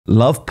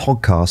Love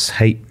podcasts,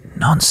 hate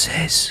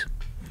nonsense.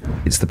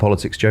 It's the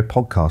PoliticsJOE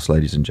podcast,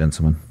 ladies and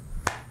gentlemen.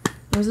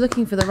 I was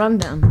looking for the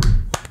rundown.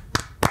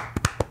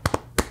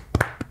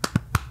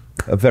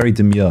 A very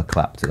demure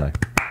clap today.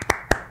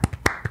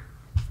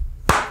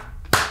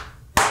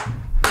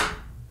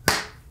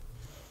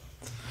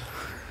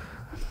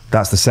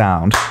 That's the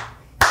sound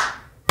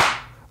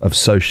of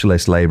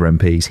socialist Labour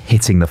MPs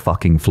hitting the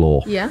fucking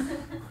floor. Yeah?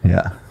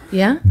 Yeah.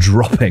 Yeah?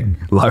 Dropping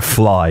like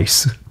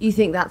flies. You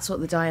think that's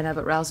what the Diane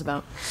Abbott row's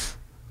about?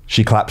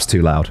 She claps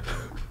too loud.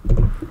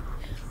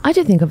 I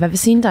don't think I've ever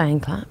seen Diane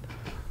clap.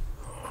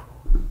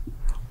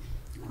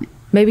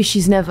 Maybe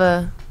she's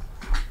never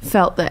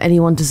felt that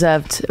anyone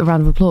deserved a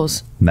round of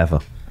applause. Never.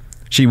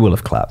 She will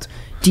have clapped.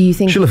 Do you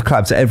think... She'll have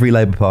clapped at every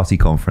Labour Party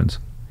conference.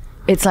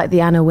 It's like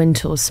the Anna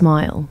Wintour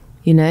smile,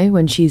 you know,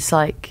 when she's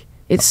like...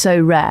 It's so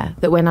rare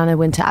that when Anna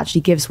Wintour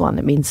actually gives one,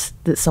 it means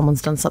that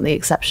someone's done something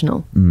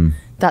exceptional. Mm.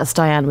 That's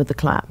Diane with the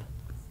clap.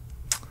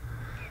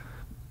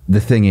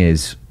 The thing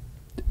is,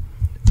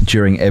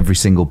 during every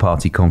single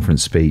party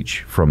conference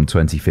speech from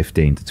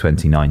 2015 to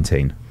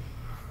 2019,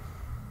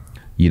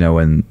 you know,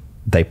 when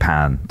they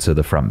pan to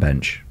the front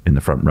bench in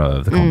the front row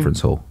of the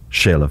conference hall,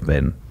 she'll have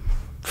been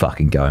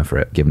fucking going for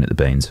it, giving it the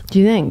beans. Do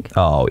you think?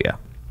 Oh, yeah.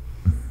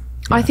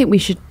 I think we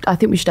should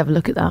have a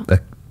look at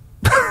that.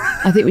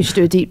 I think we should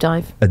do a deep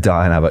dive. A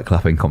Diane Abbott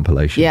clapping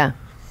compilation. Yeah.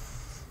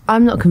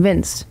 I'm not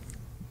convinced.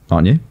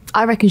 Aren't you?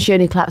 I reckon she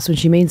only claps when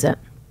she means it.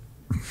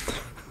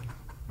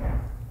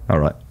 All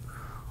right.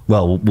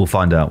 Well, we'll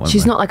find out.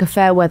 She's not like a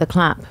fair weather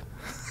clap.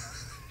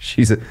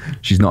 She's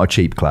not a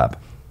cheap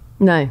clap.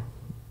 No.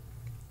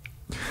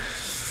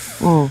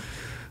 Oh.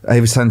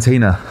 Ava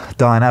Santina,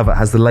 Diane Abbott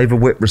has the Labour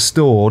whip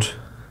restored,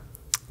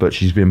 but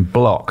she's been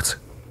blocked,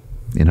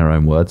 in her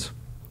own words,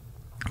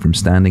 from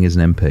standing as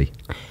an MP.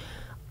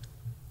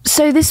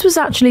 So this was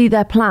actually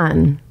their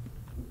plan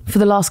for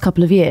the last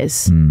couple of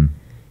years. Mm.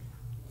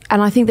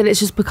 And I think that it's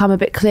just become a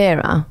bit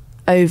clearer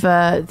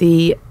over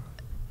the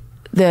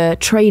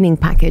training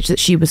package that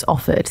she was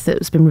offered that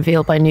has been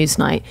revealed by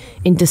Newsnight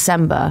in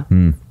December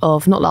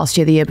of, not last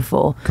year, the year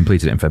before.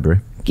 Completed it in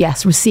February.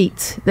 Yes,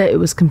 receipt that it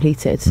was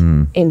completed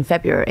in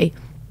February.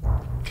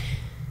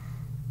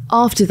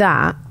 After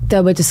that,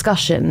 there were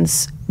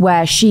discussions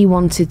where she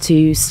wanted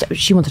to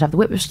have the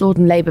whip restored,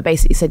 and Labour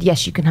basically said,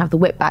 yes, you can have the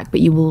whip back, but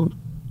you will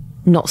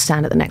not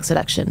stand at the next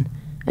election.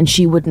 And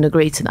she wouldn't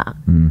agree to that.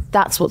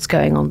 That's what's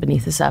going on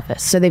beneath the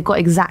surface. So they've got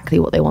exactly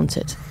what they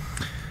wanted.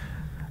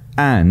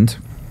 And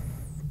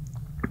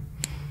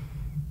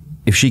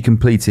if she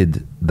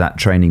completed that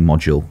training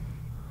module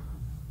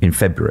in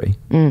February,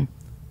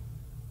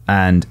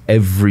 and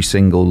every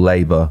single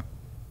Labour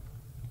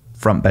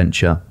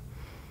frontbencher,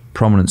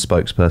 prominent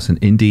spokesperson,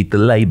 indeed the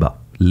Labour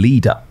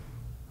leader,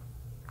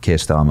 Keir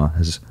Starmer,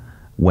 has,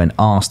 when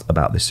asked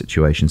about this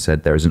situation,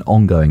 said there is an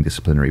ongoing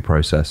disciplinary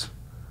process.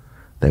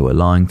 They were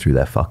lying through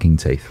their fucking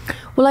teeth.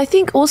 Well, I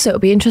think also it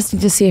would be interesting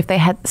to see if they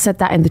had said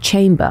that in the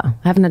chamber.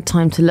 I haven't had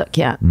time to look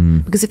yet.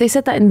 Because if they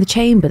said that in the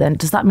chamber, then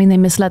does that mean they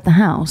misled the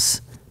House?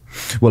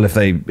 Well, if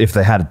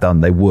they had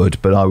done, they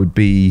would. But I would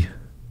be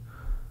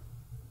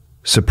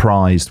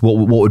surprised. What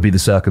would be the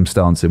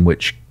circumstance in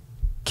which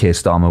Keir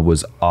Starmer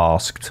was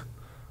asked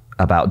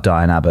about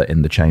Diane Abbott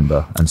in the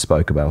chamber and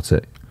spoke about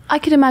it? I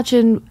could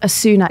imagine a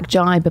Sunak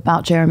jibe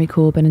about Jeremy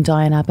Corbyn and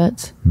Diane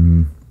Abbott.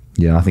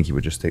 Yeah, I think he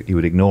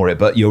would ignore it.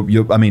 But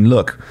I mean,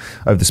 look,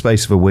 over the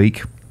space of a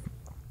week,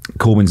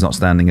 Corbyn's not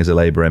standing as a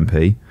Labour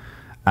MP.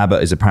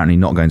 Abbott is apparently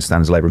not going to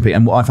stand as a Labour MP.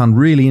 And what I found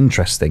really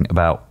interesting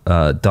about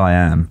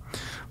Diane,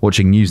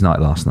 watching Newsnight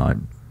last night,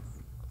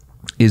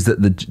 is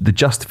that the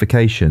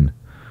justification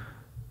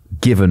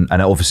given,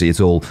 and obviously it's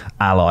all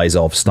allies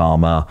of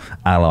Starmer,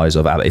 allies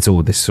of Abbott, it's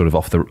all this sort of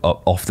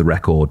off the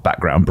record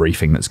background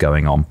briefing that's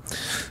going on,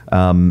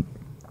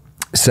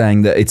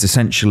 saying that it's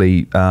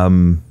essentially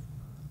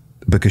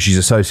because she's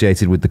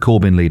associated with the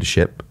Corbyn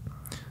leadership,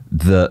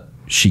 that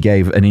she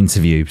gave an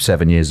interview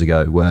 7 years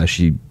ago where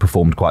she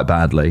performed quite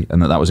badly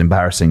and that was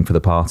embarrassing for the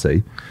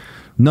party.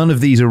 None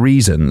of these are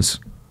reasons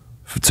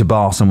to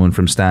bar someone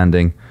from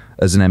standing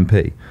as an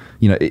MP.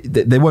 You know,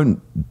 they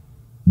won't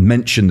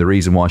mention the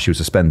reason why she was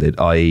suspended,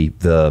 i.e.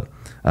 the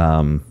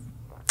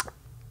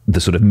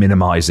sort of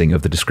minimising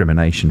of the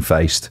discrimination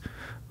faced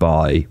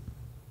by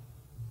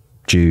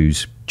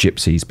Jews,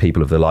 gypsies,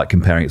 people of the like,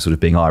 comparing it sort of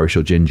being Irish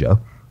or ginger.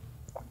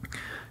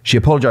 She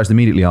apologised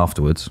immediately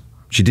afterwards.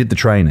 She did the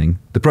training.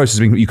 The process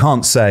being, you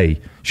can't say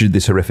she did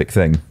this horrific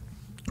thing.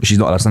 She's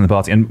not allowed to stand in the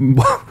party. And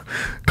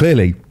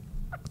clearly,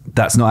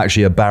 that's not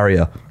actually a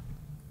barrier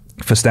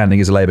for standing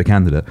as a Labour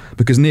candidate,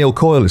 because Neil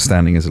Coyle is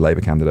standing as a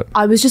Labour candidate.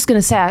 I was just going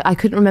to say, I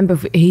couldn't remember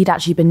if he'd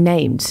actually been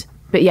named.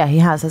 But yeah, he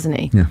has, hasn't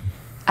he?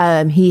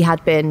 Yeah.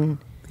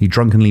 He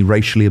drunkenly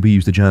racially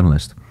abused a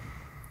journalist.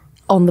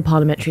 On the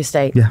parliamentary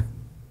estate. Yeah.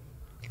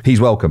 He's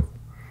welcome.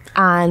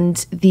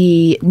 And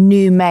the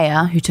new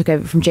mayor who took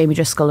over from Jamie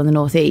Driscoll in the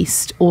North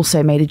East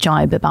also made a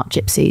jibe about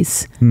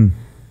gypsies.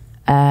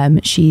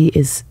 She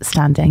is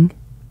standing.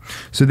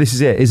 So this is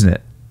it, isn't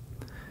it?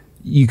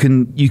 You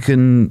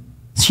can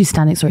She's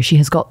standing, sorry, she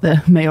has got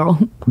the mayoral.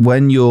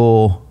 When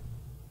you're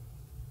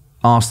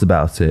asked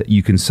about it,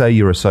 you can say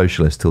you're a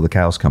socialist till the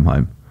cows come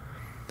home.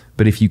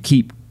 But if you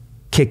keep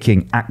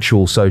kicking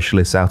actual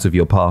socialists out of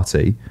your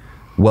party,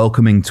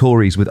 welcoming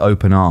Tories with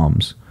open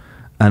arms,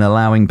 and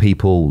allowing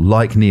people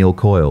like Neil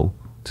Coyle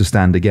to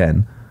stand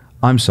again,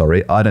 I'm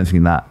sorry, I don't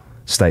think that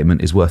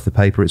statement is worth the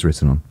paper it's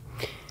written on.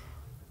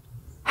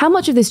 How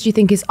much of this do you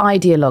think is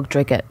ideologue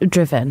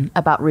driven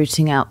about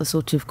rooting out the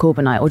sort of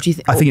Corbynite, or do you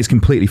I think it's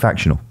completely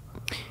factional.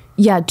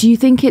 Yeah, do you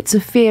think it's a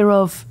fear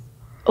of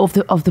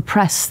the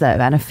press though,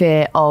 and a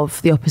fear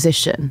of the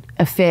opposition,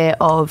 a fear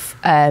of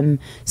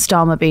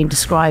Starmer being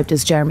described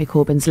as Jeremy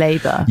Corbyn's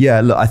Labour?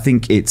 Yeah, look, I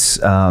think it's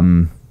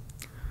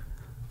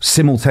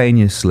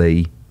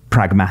simultaneously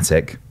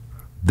pragmatic,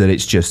 that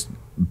it's just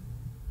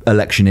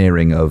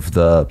electioneering of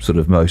the sort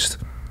of most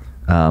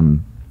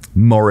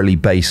morally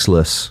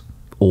baseless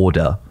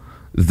order,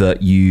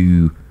 that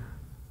you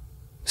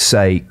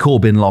say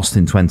Corbyn lost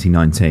in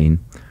 2019.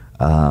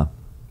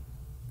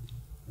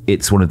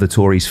 It's one of the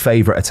Tories'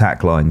 favourite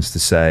attack lines to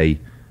say,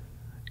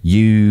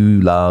 you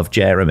love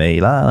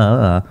Jeremy, la, la,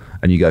 la,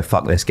 and you go,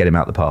 fuck this, get him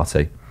out the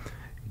party.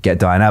 Get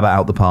Diane Abbott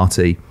out the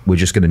party. We're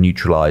just going to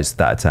neutralise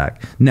that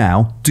attack.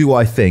 Now, do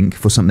I think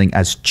for something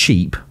as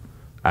cheap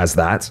as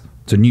that,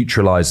 to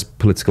neutralise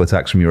political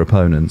attacks from your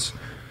opponents,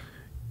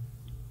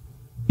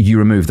 you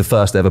remove the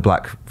first ever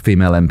black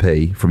female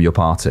MP from your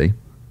party,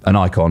 an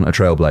icon, a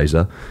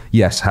trailblazer,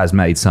 yes, has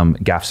made some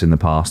gaffes in the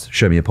past.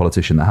 Show me a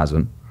politician that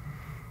hasn't.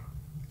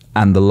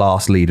 And the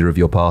last leader of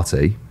your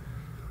party,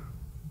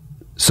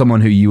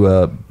 someone who you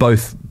were,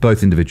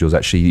 both individuals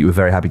actually, you were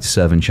very happy to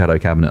serve in shadow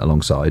cabinet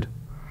alongside.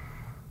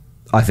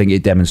 I think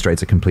it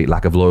demonstrates a complete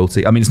lack of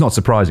loyalty. I mean, it's not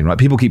surprising, right?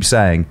 People keep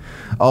saying,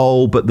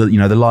 oh, but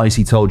the lies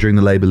he told during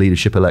the Labour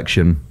leadership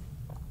election,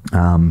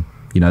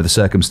 the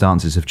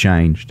circumstances have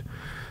changed.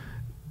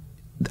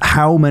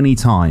 How many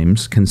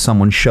times can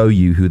someone show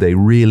you who they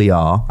really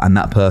are, and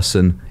that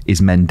person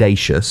is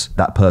mendacious,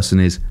 that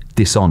person is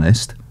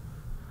dishonest?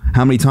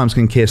 How many times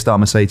can Keir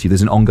Starmer say to you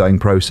there's an ongoing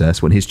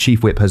process when his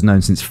chief whip has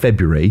known since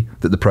February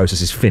that the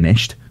process is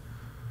finished?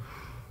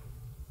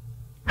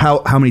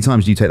 How many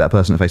times do you take that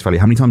person at face value?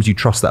 How many times do you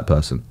trust that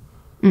person?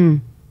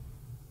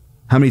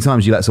 How many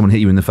times do you let someone hit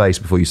you in the face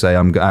before you say,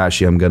 I'm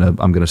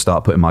gonna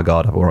start putting my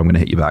guard up, or I'm gonna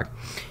hit you back?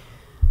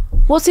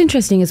 What's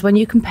interesting is when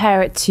you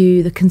compare it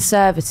to the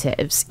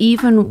Conservatives,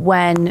 even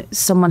when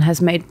someone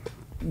has made,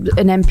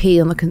 an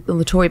MP on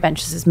the Tory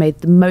benches has made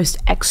the most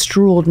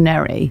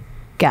extraordinary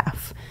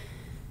gaffe,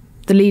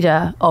 the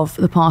leader of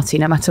the party,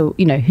 no matter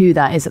who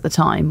that is at the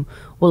time,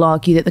 will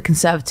argue that the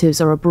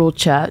Conservatives are a broad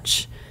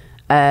church.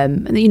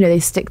 And they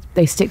stick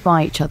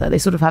by each other. They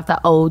sort of have that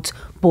old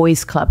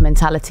boys' club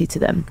mentality to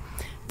them.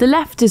 The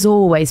left has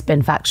always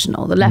been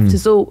factional. The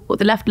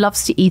left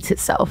loves to eat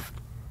itself,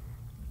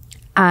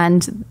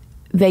 and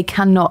they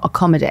cannot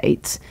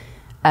accommodate.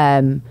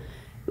 Do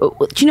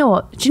you know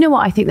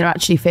what I think they're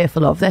actually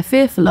fearful of? They're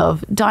fearful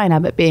of Diane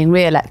Abbott being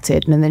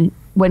re-elected, and then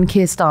when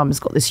Keir Starmer's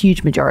got this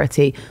huge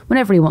majority,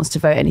 whenever he wants to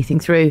vote anything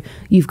through,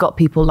 you've got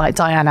people like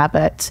Diane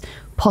Abbott,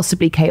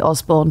 possibly Kate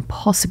Osborne,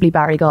 possibly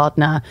Barry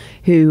Gardner,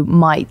 who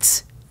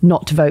might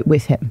not vote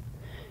with him,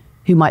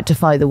 who might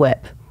defy the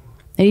whip.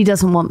 And he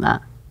doesn't want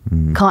that.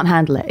 Can't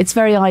handle it. It's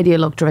very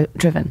ideologue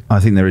driven. I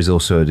think there is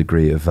also a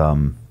degree of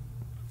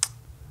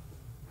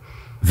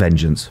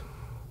vengeance.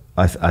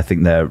 I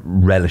think they're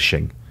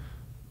relishing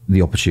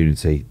the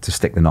opportunity to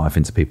stick the knife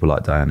into people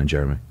like Diane and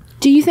Jeremy.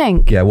 Do you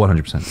think? Yeah,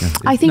 100%. Yeah.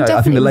 I think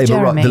definitely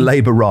the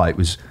Labour right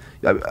was,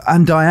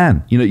 and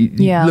Diane.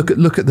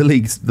 Look at the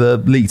leaked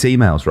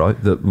emails,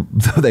 right?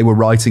 That they were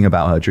writing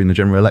about her during the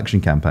general election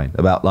campaign,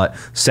 about like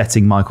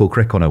setting Michael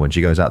Crick on her when she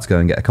goes out to go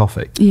and get a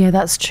coffee. Yeah,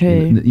 that's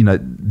true.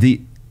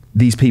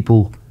 These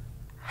people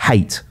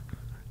hate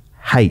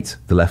the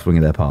left wing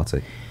of their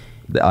party.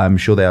 I'm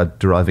sure they are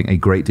deriving a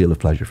great deal of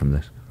pleasure from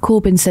this.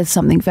 Corbyn said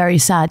something very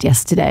sad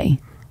yesterday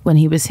when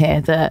he was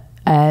here that.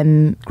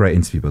 Great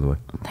interview, by the way.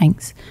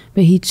 Thanks.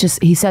 But he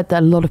said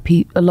that a lot of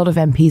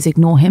MPs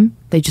ignore him.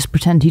 They just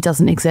pretend he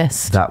doesn't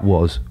exist. That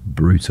was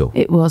brutal.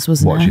 It was,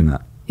 wasn't it? Watching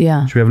that.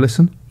 Yeah. Should we have a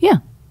listen? Yeah.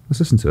 Let's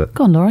listen to it.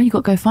 Go on, Laura. You got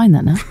to go find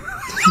that now.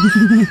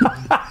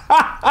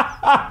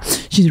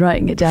 She's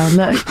writing it down.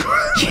 Look,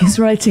 she's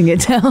writing it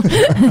down.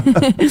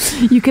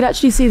 You could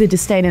actually see the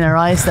disdain in her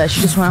eyes there.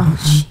 She just went, oh,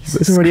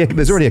 Jesus.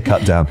 There's already a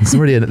cut down. There's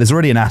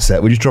already an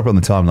asset. We just drop it on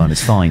the timeline.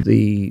 It's fine.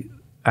 The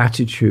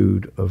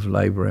attitude of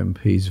Labour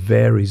MPs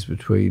varies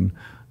between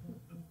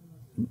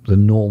the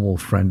normal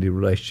friendly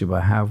relationship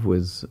I have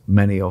with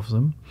many of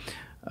them,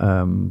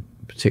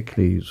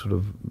 particularly sort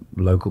of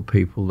local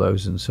people,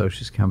 those in the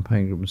socialist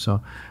campaign group and so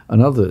on,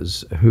 and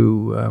others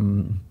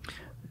who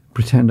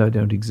pretend I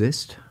don't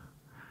exist.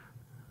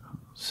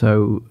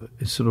 So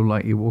it's sort of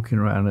like you're walking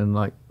around and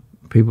like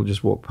people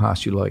just walk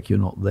past you like you're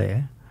not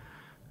there.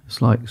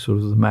 It's like sort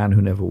of the man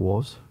who never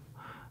was.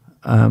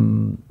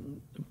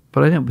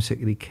 But I don't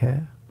particularly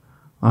care.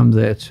 I'm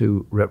there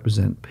to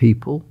represent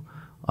people.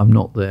 I'm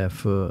not there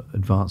for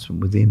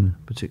advancement within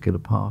a particular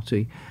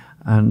party.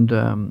 And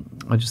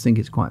I just think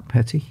it's quite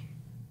petty.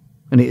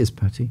 and it is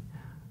petty.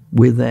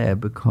 We're there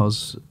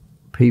because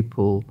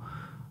people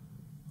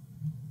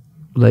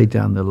laid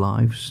down their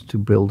lives to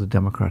build a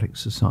democratic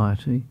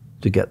society,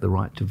 to get the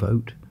right to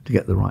vote, to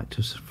get the right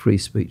to free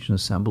speech and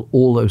assemble.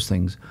 All those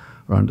things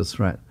are under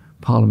threat.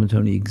 Parliament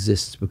only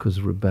exists because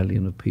of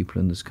rebellion of people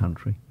in this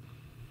country.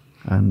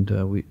 And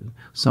we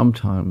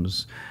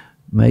sometimes,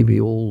 maybe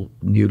all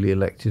newly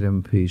elected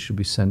MPs should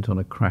be sent on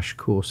a crash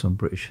course on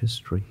British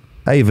history.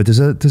 Ava, does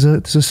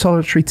a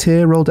solitary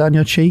tear roll down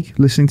your cheek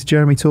listening to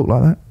Jeremy talk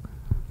like that?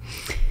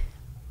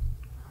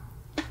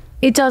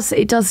 It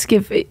does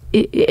give, it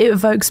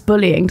evokes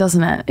bullying,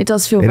 doesn't it? It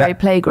does feel very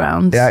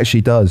playground. It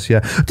actually does, yeah.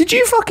 Did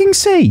you fucking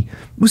see?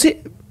 Was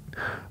it,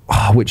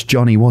 which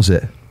Johnny was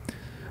it?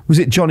 Was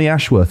it Johnny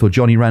Ashworth or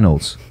Johnny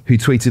Reynolds who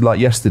tweeted like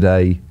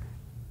yesterday,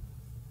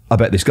 I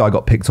bet this guy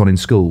got picked on in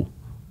school.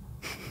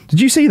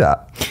 Did you see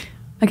that?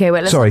 Okay,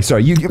 wait, let's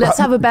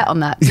have a bet on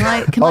that.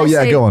 Can I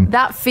say, go on.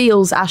 That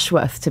feels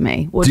Ashworth to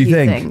me. What do you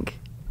think?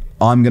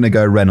 I'm going to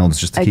go Reynolds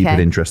just to keep it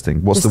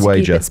interesting. What's just the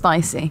wager? Keep it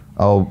spicy.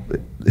 Oh,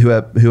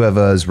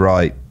 whoever's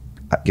right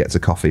gets a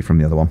coffee from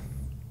the other one.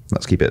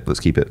 Let's keep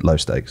it low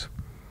stakes.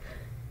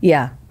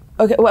 Yeah.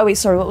 Okay. Wait.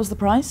 Sorry. What was the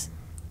price?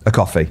 A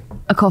coffee.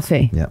 A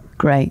coffee. Yeah.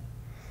 Great.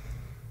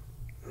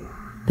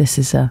 This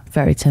is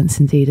very tense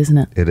indeed, isn't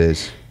it? It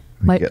is.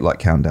 You get like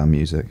countdown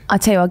music. I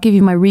tell you, I'll give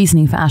you my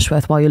reasoning for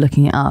Ashworth while you're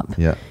looking it up.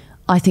 Yeah.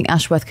 I think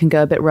Ashworth can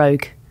go a bit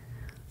rogue.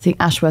 I think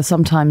Ashworth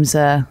sometimes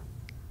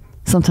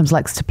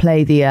likes to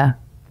play the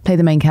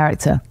main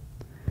character.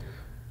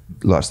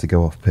 Likes to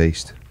go off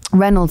piste.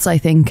 Reynolds, I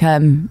think,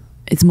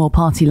 it's more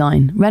party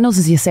line. Reynolds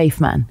is your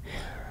safe man.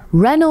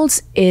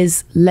 Reynolds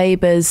is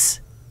Labour's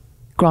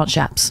Grant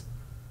Shapps.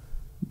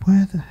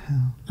 Where the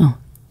hell? Oh,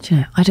 do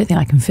you know, I don't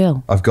think I can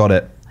feel. I've got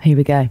it. Here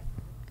we go.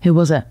 Who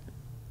was it?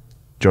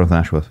 Jonathan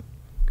Ashworth.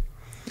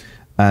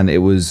 And it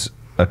was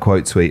a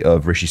quote tweet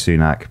of Rishi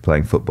Sunak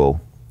playing football.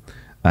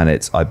 And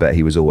it's, I bet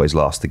he was always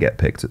last to get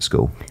picked at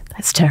school.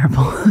 That's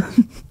terrible.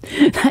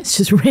 That's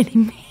just really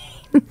mean.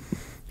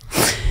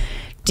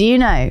 Do you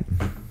know,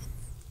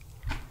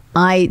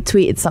 I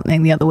tweeted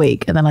something the other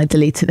week and then I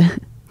deleted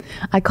it.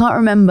 I can't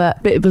remember,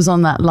 but it was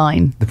on that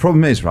line. The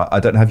problem is, right, I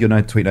don't have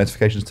your tweet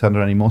notifications turned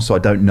on anymore, so I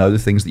don't know the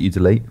things that you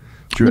delete.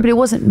 No, but it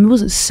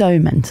wasn't so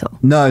mental.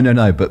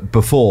 No. But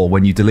before,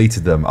 when you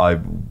deleted them, I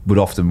would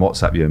often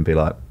WhatsApp you and be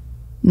like,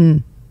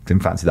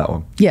 didn't fancy that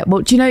one. Yeah,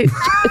 well, do you know,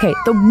 okay,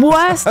 the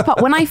worst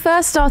part, when I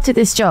first started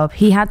this job,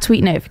 he had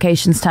tweet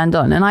notifications turned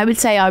on, and I would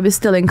say I was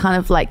still in kind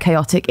of like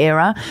chaotic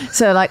era.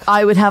 So like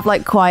I would have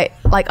like quite,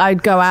 like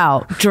I'd go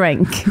out,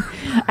 drink,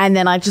 and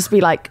then I'd just be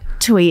like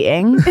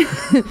tweeting.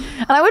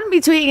 And I wouldn't be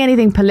tweeting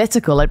anything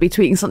political. I'd be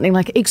tweeting something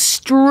like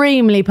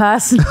extremely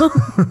personal.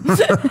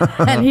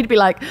 And he'd be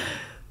like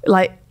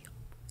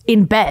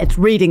in bed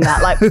reading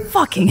that, like,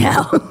 fucking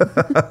hell.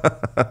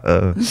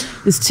 That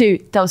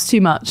was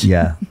too much.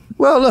 Yeah.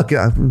 Well, look.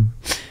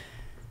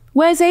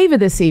 Where's Ava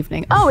this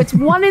evening? Oh, it's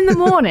 1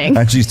 a.m.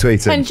 And she's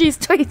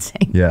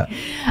tweeting. Yeah.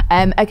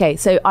 Okay,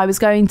 so I was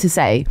going to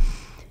say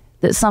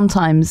that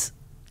sometimes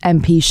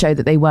MPs show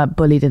that they weren't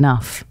bullied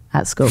enough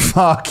at school.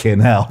 Fucking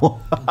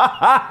hell.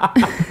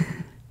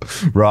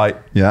 Right,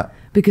 yeah.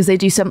 Because they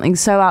do something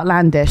so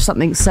outlandish,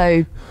 something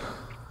so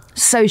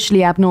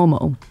socially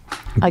abnormal.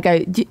 I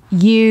go,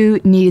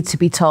 you needed to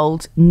be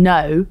told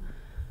no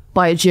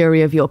by a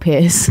jury of your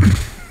peers.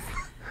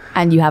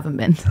 And you haven't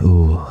been.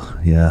 Oh,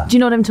 yeah. Do you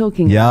know what I'm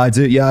talking about? Yeah, I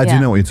do. Yeah, I do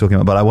know what you're talking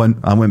about, but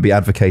I won't be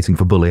advocating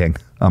for bullying,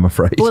 I'm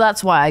afraid. Well,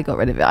 that's why I got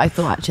rid of it. I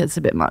thought actually it's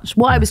a bit much.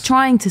 What I was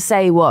trying to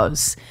say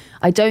was,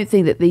 I don't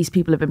think that these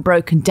people have been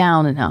broken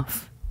down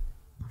enough.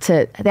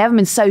 They haven't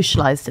been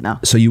socialised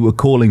enough. So you were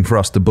calling for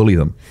us to bully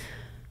them?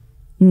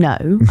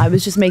 No, I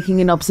was just making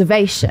an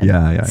observation.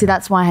 Yeah. So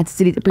that's why I had to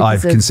delete it. I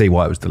can see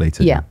why it was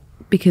deleted. Yeah,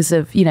 because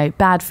of,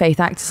 bad faith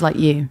actors like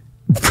you.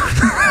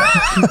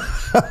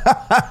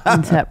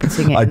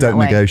 Interpreting it. I don't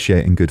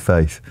negotiate in good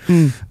faith.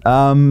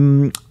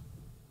 And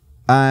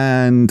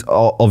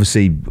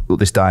obviously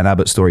this Diane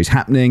Abbott story is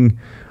happening.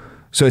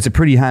 So it's a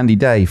pretty handy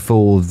day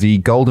for the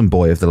golden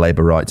boy of the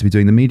Labour right to be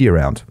doing the media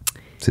round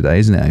today,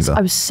 isn't it, Ava?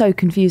 I was so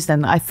confused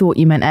then that I thought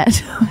you meant Ed.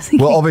 Thinking,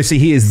 well, obviously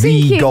he is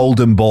the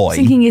golden boy.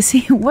 Thinking, is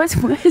he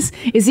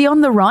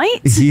on the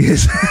right? He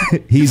is.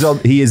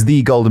 He is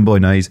the golden boy.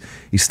 No, he's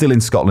still in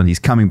Scotland. He's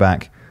coming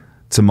back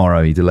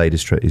tomorrow. He delayed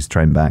his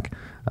train back.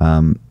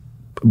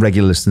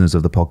 Regular listeners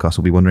of the podcast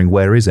will be wondering,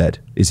 where is Ed?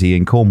 Is he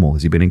in Cornwall?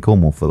 Has he been in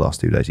Cornwall for the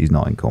last 2 days? He's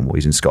not in Cornwall.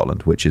 He's in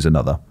Scotland, which is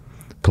another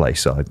place.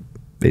 So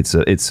it's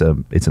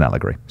an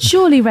allegory.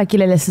 Surely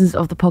regular listeners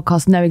of the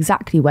podcast know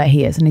exactly where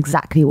he is and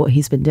exactly what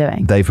he's been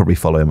doing. They probably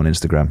follow him on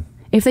Instagram.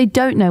 If they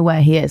don't know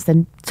where he is,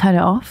 then turn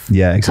it off.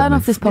 Yeah, exactly. Turn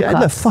off this podcast. Yeah,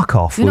 no, fuck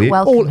off. You're not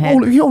welcome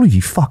here. All of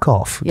you, fuck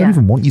off. I don't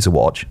even want you to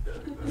watch.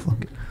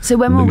 Fuck. So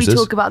when will we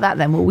talk about that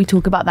then? Will we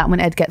talk about that when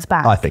Ed gets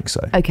back? I think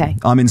so. Okay.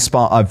 I'm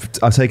inspired.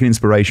 I've taken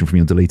inspiration from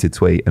your deleted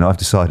tweet, and I've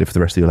decided for the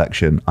rest of the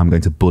election, I'm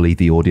going to bully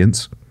the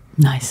audience.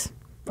 Nice.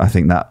 I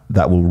think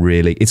that will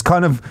really. It's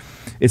kind of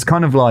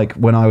like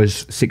when I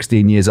was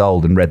 16 years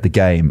old and read The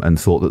Game and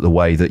thought that the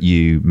way that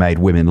you made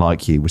women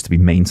like you was to be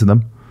mean to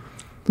them.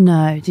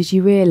 No, did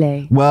you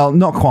really? Well,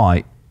 not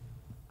quite.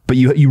 But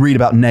you read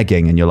about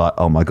negging and you're like,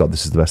 oh my God,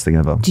 this is the best thing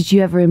ever. Did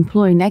you ever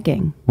employ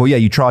negging? Well, yeah,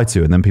 you try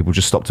to, and then people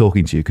just stop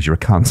talking to you because you're a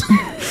cunt.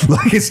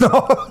 Like, it's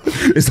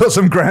not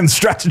some grand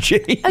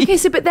strategy. Okay,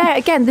 so but there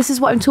again, this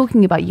is what I'm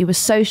talking about. You were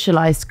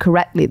socialised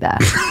correctly there.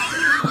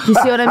 Do you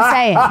see what I'm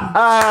saying?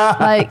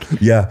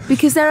 Like, yeah,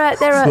 because there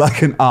are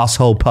like an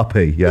asshole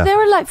puppy. Yeah,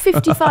 there are like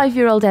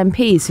 55-year-old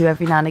MPs who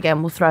every now and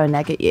again will throw a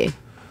neg at you,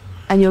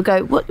 and you'll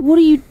go, "What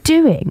are you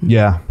doing?"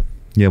 Yeah.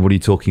 What are you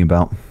talking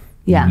about?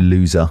 Yeah, you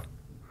loser.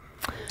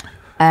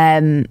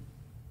 Yeah,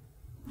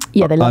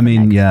 they love I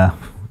mean, neg. yeah.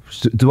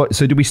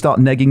 So do we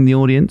start negging the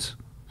audience?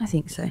 I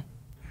think so.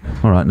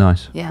 All right,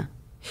 nice. Yeah.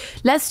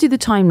 Let's do the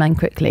timeline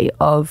quickly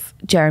of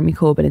Jeremy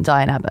Corbyn and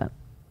Diane Abbott.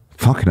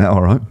 Fucking hell,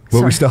 all right.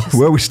 Where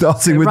are we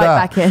starting with right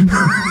that? Back in.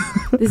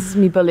 This is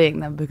me bullying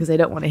them because they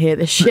don't want to hear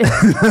this shit.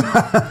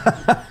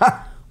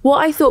 What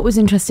I thought was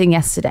interesting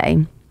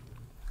yesterday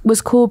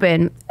was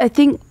Corbyn, I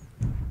think,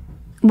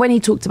 when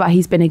he talked about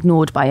he's been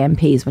ignored by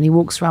MPs when he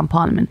walks around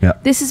Parliament. Yeah.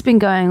 This has been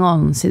going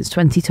on since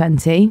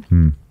 2020.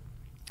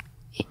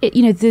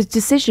 The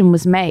decision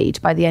was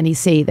made by the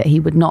NEC that he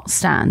would not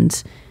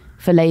stand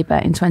for Labour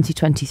in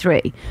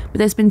 2023. But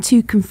there's been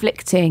two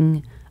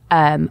conflicting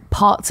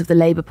parts of the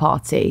Labour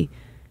Party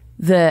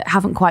that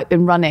haven't quite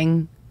been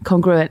running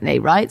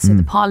congruently, right? So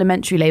the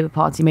Parliamentary Labour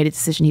Party made a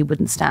decision he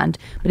wouldn't stand,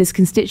 but his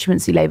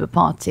constituency Labour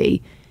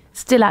Party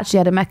still actually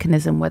had a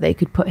mechanism where they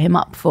could put him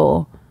up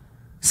for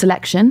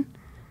selection,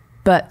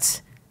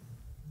 but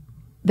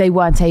they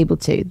weren't able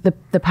to.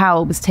 The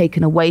power was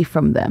taken away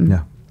from them.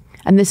 Yeah.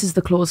 And this is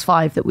the clause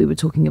 5 that we were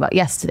talking about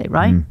yesterday,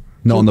 right?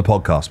 Not on the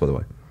podcast, by the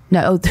way.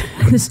 No,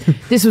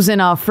 this was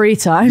in our free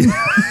time.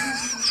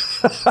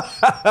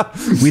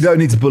 We don't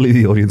need to bully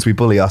the audience. We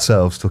bully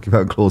ourselves talking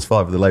about clause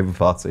 5 of the Labour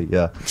Party.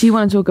 Yeah. Do you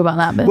want to talk about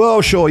that bit?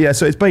 Well, sure. Yeah.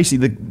 So it's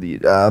basically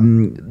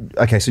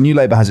okay. So New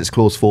Labour has its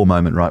clause 4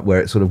 moment, right, where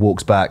it sort of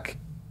walks back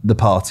the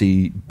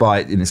party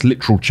in its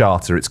literal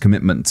charter, its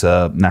commitment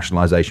to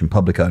nationalisation,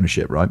 public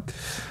ownership, right?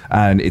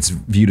 And it's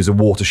viewed as a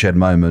watershed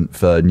moment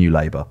for New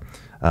Labour,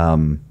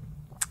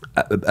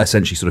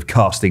 essentially sort of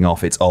casting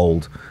off its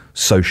old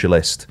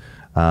socialist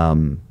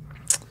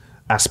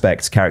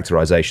aspects,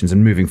 characterisations,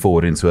 and moving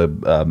forward into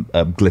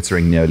a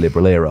glittering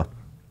neoliberal era.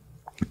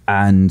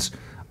 And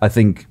I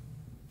think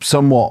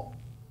somewhat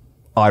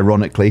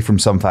ironically from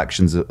some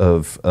factions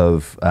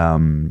of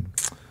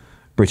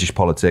British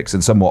politics,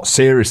 and somewhat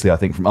seriously, I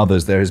think, from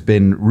others, there has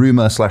been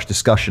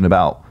rumour/discussion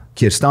about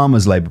Keir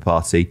Starmer's Labour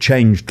Party,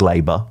 changed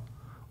Labour,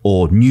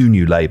 or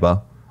new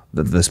Labour.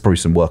 There's probably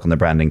some work on the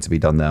branding to be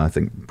done there. I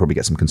think probably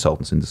get some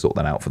consultants in to sort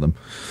that out for them.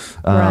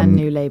 Brand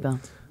new Labour.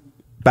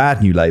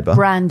 Bad new Labour.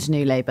 Brand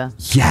new Labour.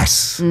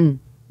 Yes.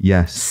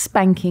 Yes.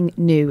 Spanking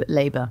new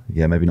Labour.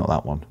 Yeah, maybe not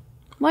that one.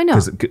 Why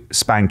not? Because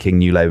spanking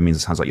new Labour means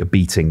it sounds like you're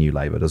beating new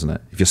Labour, doesn't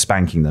it? If you're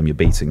spanking them, you're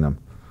beating them.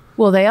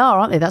 Well, they are,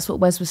 aren't they? That's what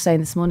Wes was saying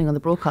this morning on the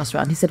broadcast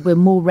round. He said we're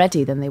more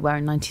ready than they were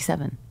in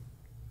 97.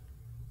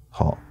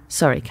 Hot.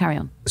 Sorry, carry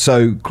on.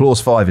 So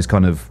clause 5 is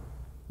kind of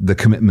the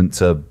commitment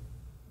to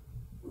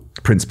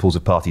principles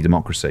of party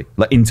democracy,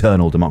 like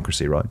internal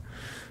democracy, right?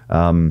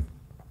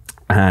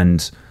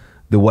 And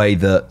the way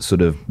that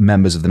sort of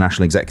members of the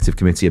National Executive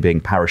Committee are being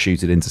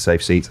parachuted into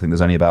safe seats. I think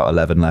there's only about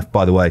 11 left.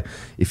 By the way,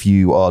 if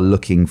you are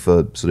looking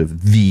for sort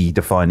of the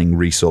defining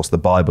resource, the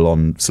Bible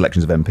on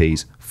selections of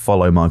MPs,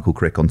 follow Michael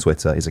Crick on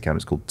Twitter. His account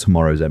is called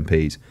Tomorrow's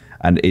MPs.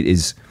 And it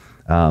is,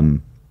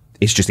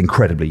 it's just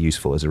incredibly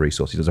useful as a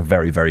resource. He does a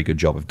very, very good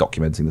job of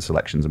documenting the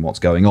selections and what's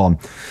going on.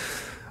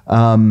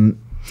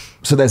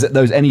 So there's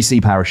those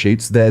NEC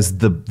parachutes. There's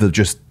the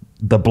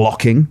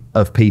blocking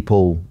of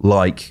people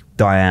like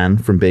Diane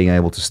from being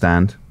able to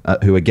stand,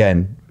 who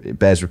again, it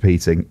bears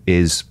repeating,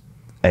 is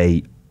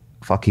a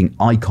fucking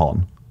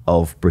icon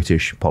of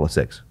British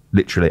politics.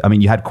 Literally. I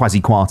mean, you had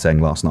Kwasi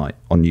Kwarteng last night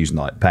on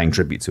Newsnight paying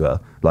tribute to her.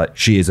 Like,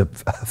 she is a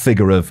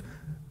figure of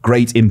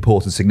great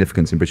import and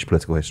significance in British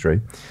political history.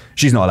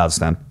 She's not allowed to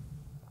stand.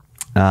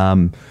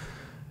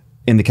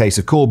 In the case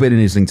of Corbyn in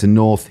Islington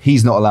North,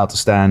 he's not allowed to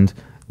stand.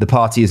 The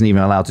party isn't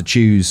even allowed to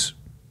choose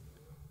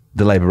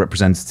the Labour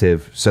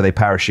representative, so they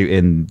parachute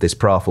in this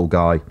Praful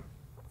guy,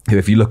 who,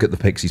 if you look at the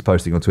pics he's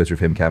posting on Twitter of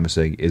him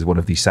canvassing, is one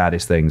of the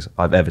saddest things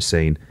I've ever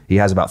seen. He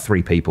has about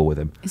 3 people with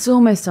him. It's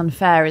almost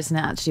unfair, isn't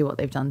it, actually, what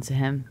they've done to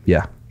him?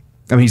 Yeah.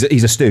 I mean,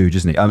 he's a stooge,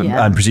 isn't he?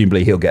 Yeah. And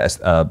presumably he'll get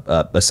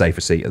a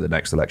safer seat at the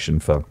next election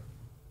for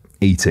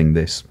eating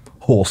this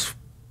horse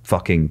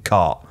fucking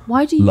cart.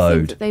 Why do you load.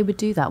 think that they would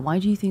do that? Why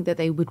do you think that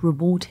they would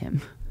reward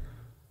him?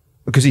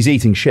 Because he's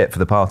eating shit for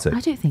the party.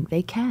 I don't think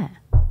they care.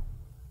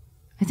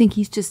 I think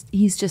he's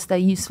just their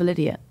useful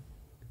idiot.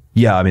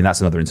 Yeah, I mean, that's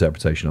another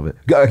interpretation of it.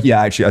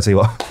 Yeah, actually, I'll tell you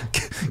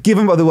what.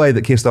 Given by the way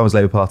that Keir Starmer's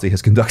Labour Party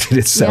has conducted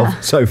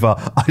itself so far,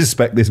 I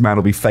suspect this man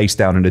will be face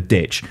down in a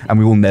ditch and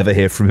we will never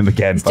hear from him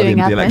again by the end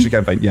of the election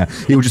campaign. Yeah,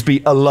 he will just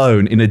be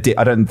alone in a ditch.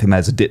 I don't think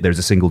there's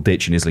a single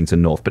ditch in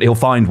Islington North, but he'll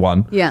find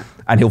one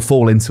and he'll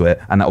fall into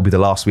it, and that will be the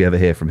last we ever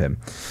hear from him.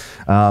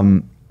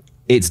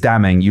 it's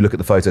damning. You look at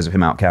the photos of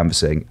him out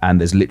canvassing, and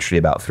there's literally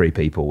about 3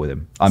 people with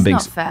him.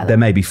 Not fair, there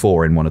may be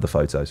 4 in one of the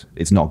photos.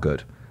 It's not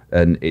good,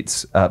 and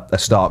it's a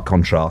stark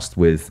contrast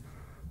with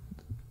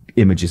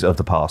images of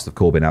the past of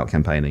Corbyn out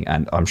campaigning,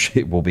 and I'm sure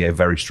it will be a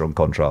very strong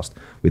contrast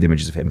with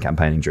images of him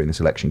campaigning during this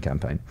election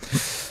campaign.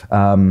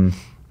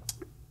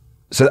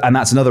 So, and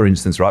that's another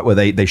instance, right, where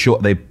they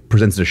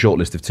presented a short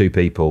list of 2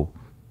 people,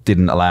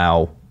 didn't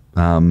allow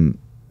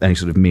any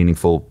sort of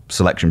meaningful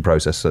selection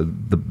process. So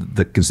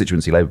the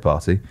constituency Labour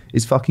Party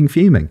is fucking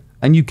fuming,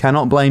 and you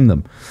cannot blame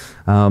them.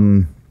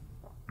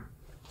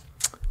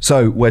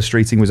 So Wes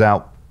Streeting was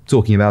out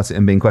talking about it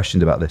and being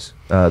questioned about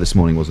this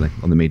morning, wasn't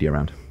he, on the media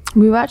round?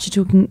 We were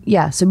actually talking,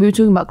 so we were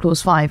talking about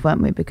Clause 5,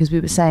 weren't we? Because we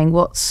were saying,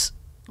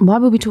 why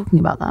were we talking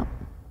about that?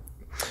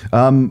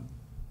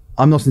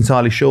 I'm not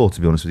entirely sure,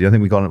 to be honest with you. I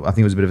think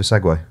it was a bit of a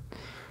segue.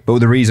 But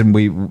the reason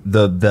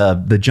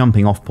the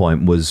jumping off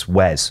point was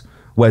Wes.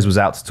 Wes was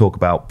out to talk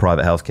about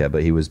private healthcare,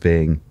 but he was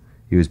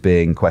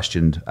being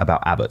questioned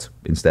about Abbott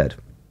instead.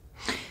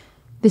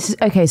 This is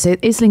okay. So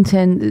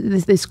Islington,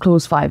 this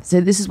Clause 5. So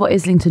this is what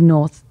Islington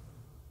North,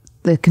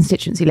 the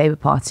constituency Labour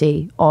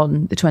Party,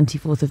 on the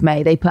 24th of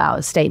May, they put out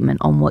a statement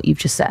on what you've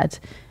just said.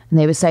 And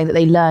they were saying that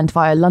they learned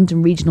via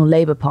London Regional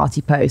Labour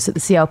Party post that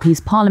the CLP's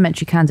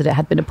parliamentary candidate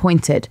had been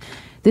appointed.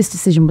 This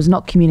decision was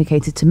not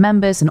communicated to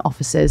members and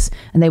officers,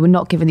 and they were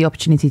not given the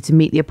opportunity to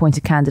meet the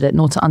appointed candidate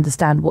nor to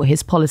understand what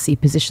his policy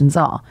positions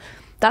are.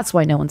 That's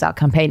why no one's out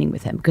campaigning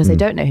with him, because they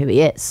don't know who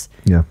he is.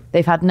 Yeah.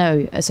 They've had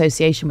no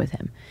association with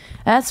him.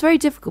 And that's very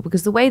difficult,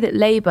 because the way that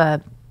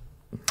Labour,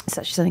 it's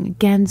actually something,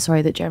 again,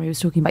 that Jeremy was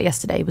talking about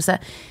yesterday, was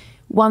that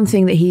one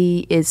thing that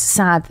he is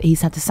sad that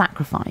he's had to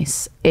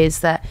sacrifice is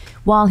that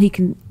while he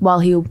can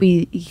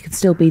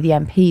still be the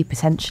MP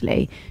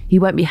potentially, he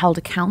won't be held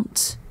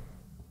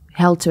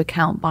to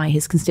account by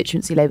his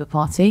constituency Labour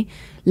Party.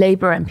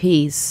 Labour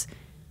MPs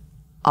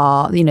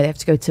are, they have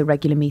to go to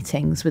regular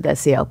meetings with their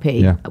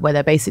CLP where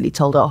they're basically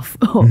told off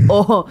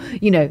or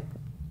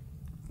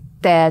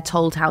they're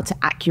told how to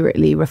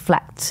accurately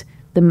reflect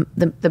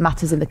the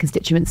matters in the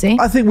constituency.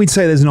 I think we'd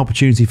say there's an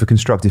opportunity for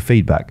constructive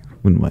feedback,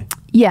 wouldn't we?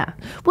 Yeah.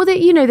 Well,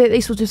 they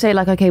sort of say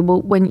like, okay,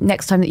 well, when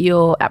next time that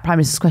you're at Prime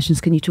Minister's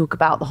Questions, can you talk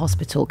about the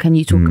hospital? Can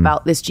you talk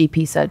about this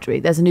GP surgery?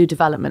 There's a new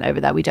development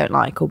over there we don't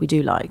like or we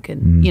do like,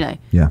 and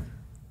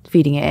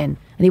feeding it in.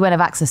 And he won't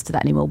have access to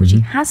that anymore, which he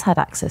has had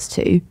access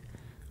to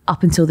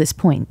up until this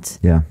point.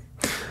 Yeah.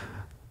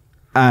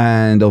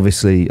 And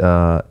obviously,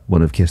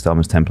 one of Keir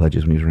Starmer's 10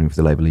 pledges when he was running for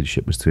the Labour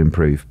leadership was to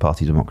improve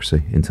party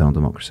democracy, internal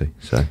democracy.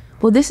 So,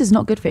 well, this is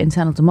not good for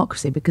internal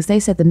democracy, because they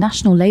said the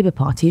National Labour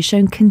Party has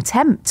shown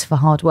contempt for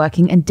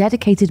hardworking and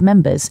dedicated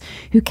members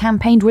who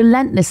campaigned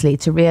relentlessly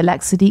to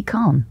re-elect Sadiq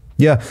Khan.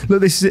 Yeah,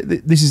 look, this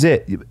is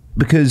it,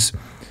 because,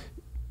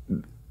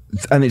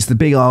 and it's the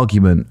big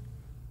argument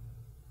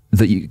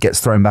that gets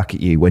thrown back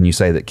at you when you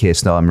say that Keir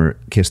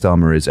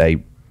Starmer is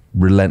a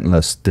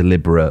relentless,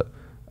 deliberate,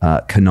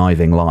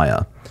 conniving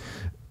liar,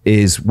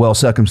 is, well,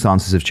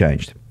 circumstances have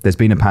changed. There's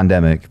been a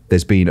pandemic.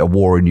 There's been a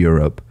war in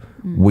Europe.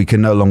 We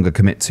can no longer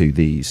commit to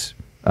these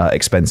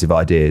expensive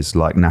ideas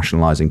like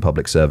nationalising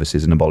public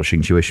services and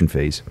abolishing tuition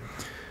fees.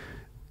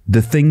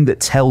 The thing that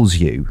tells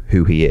you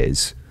who he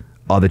is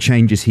are the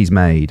changes he's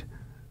made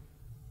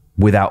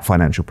without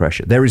financial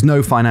pressure. There is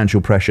no financial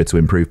pressure to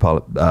improve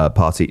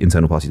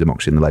internal party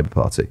democracy in the Labour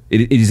Party.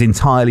 It is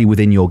entirely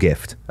within your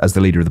gift as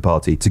the leader of the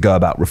party to go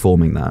about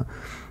reforming that.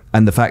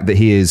 And the fact that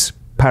he is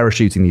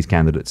parachuting these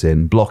candidates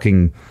in,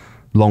 blocking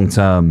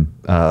long-term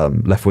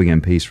left-wing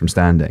MPs from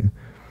standing,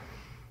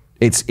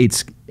 it's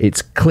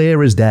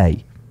clear as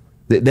day.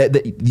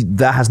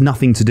 That has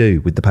nothing to do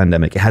with the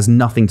pandemic. It has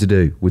nothing to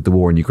do with the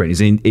war in Ukraine.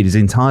 It is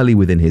entirely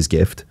within his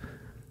gift,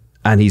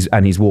 and he's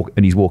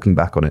walking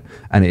back on it.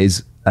 And it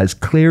is as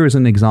clear as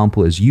an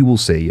example as you will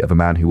see of a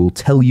man who will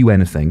tell you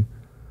anything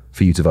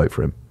for you to vote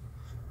for him.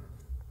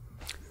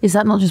 Is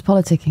that not just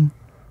politicking?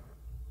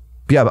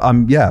 Yeah,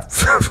 but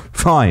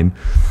fine.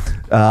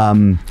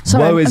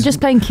 Sorry, I'm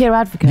just playing Keir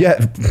advocate.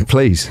 Yeah,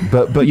 please.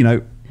 But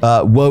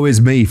woe is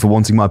me for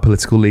wanting my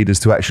political leaders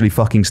to actually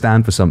fucking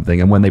stand for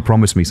something, and when they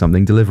promise me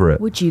something, deliver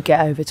it. Would you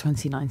get over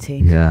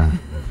 2019? Yeah.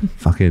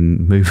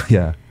 Fucking move.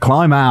 Yeah.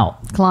 Climb out.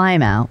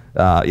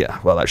 Yeah,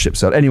 well, that ship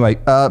sailed. Anyway,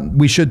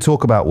 we should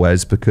talk about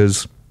Wes,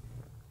 because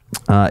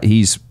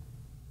he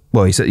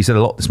said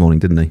a lot this morning,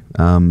 didn't he?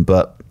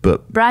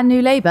 But brand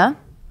new Labour.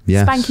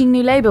 Yes. Spanking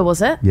new Labour,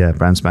 was it? Yeah,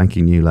 brand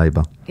spanking new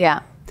Labour. Yeah.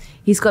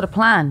 He's got a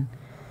plan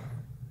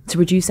to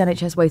reduce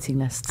NHS waiting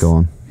lists. Go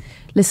on.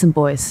 Listen,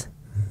 boys,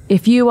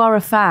 if you are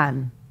a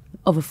fan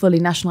of a fully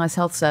nationalised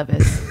health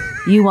service,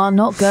 you are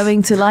not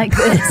going to like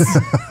this.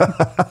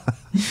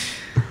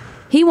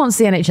 He wants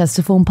the NHS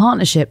to form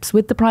partnerships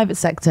with the private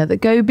sector that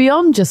go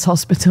beyond just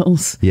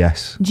hospitals.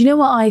 Yes. Do you know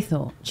what I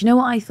thought?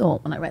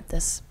 When I read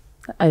this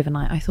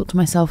overnight? I thought to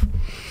myself,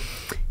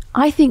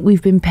 I think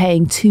we've been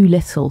paying too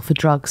little for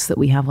drugs that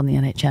we have on the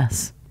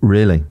NHS.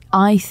 Really?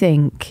 I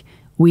think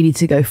we need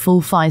to go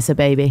full Pfizer,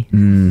 baby.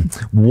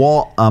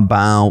 What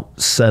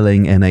about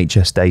selling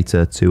NHS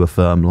data to a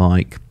firm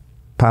like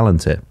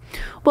Palantir.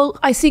 Well,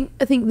 I think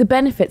the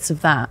benefits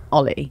of that,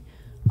 Ollie,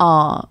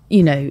 are,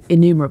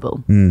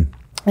 innumerable.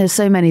 There's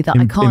so many that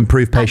I can't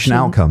improve patient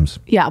outcomes.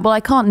 Yeah, well, I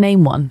can't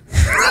name one.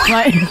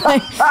 Right?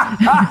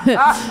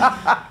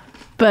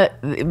 But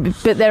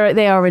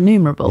they are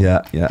innumerable.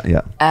 Yeah.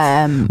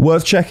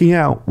 Worth checking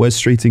out. Wes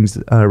Streeting's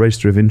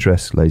Register of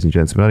Interest, ladies and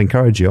gentlemen. I'd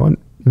encourage you. I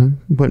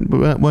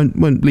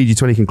won't lead you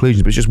to any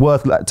conclusions, but it's just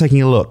worth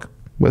taking a look.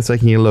 Worth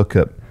taking a look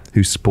at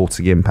who's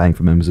supporting him, paying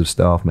for members of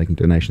staff, making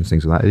donations,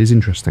 things like that. It is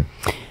interesting.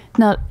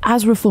 Now,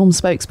 as Reform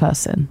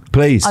spokesperson,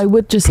 please, I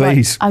would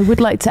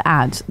like to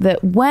add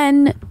that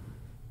when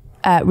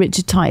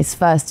Richard Tice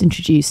first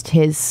introduced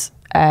his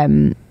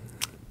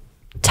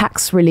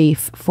tax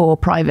relief for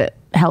private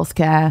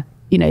healthcare,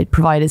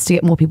 providers, to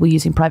get more people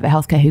using private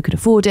healthcare who could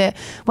afford it,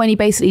 when he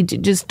basically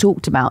just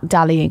talked about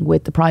dallying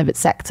with the private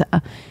sector,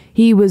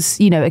 he was,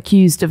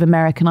 accused of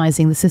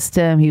Americanizing the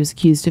system. He was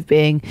accused of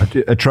being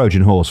a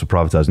Trojan horse for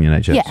privatising the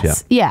NHS.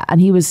 Yes, yeah, and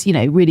he was,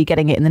 really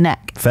getting it in the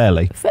neck.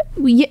 Fairly.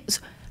 Yes.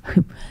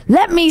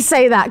 Let me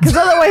say that, because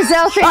otherwise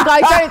they'll think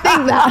I don't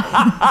think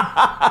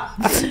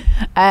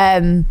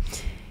that.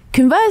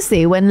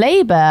 Conversely, when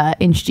Labour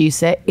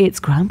introduce it, it's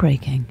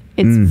groundbreaking.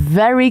 It's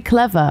very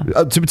clever.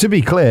 To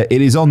be clear,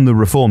 it is on the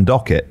reform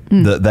docket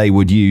that they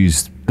would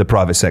use the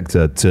private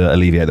sector to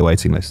alleviate the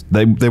waiting list.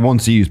 They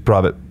want to use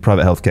private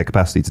healthcare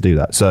capacity to do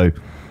that. So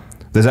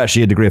there's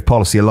actually a degree of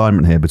policy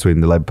alignment here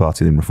between the Labour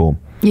Party and Reform.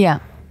 Yeah.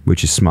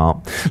 Which is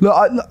smart. Look,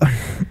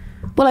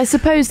 well, I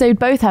suppose they'd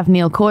both have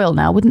Neil Coyle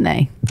now, wouldn't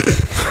they?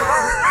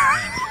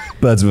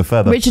 Birds of a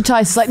feather. Richard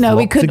Tice is like, no,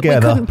 we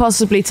couldn't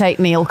possibly take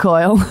Neil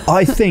Coyle.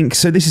 I think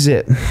so. This is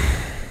it.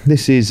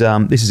 This is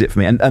it for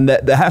me. And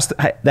there has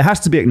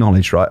to be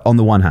acknowledged, right? On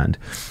the one hand,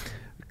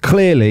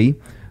 clearly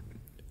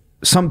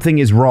something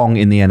is wrong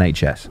in the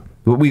NHS.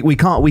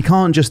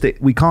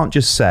 We can't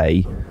just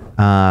say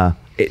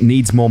it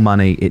needs more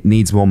money. It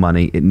needs more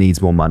money. It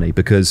needs more money,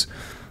 because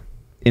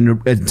in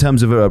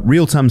terms of a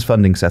real terms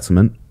funding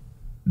settlement,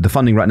 the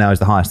funding right now is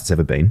the highest it's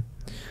ever been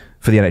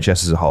for the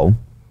NHS as a whole.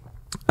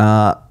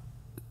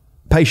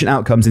 Patient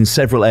outcomes in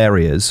several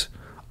areas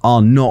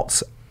are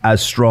not as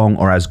strong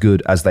or as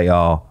good as they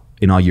are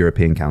in our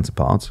European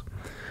counterparts.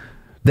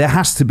 There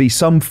has to be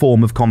some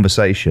form of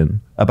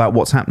conversation about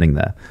what's happening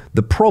there.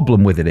 The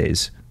problem with it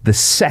is, the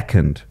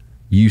second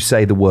you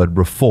say the word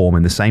reform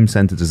in the same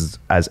sentence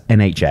as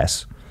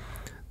NHS,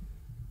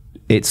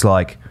 it's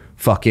like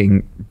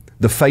fucking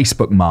the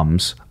Facebook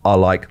mums are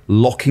like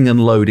locking and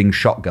loading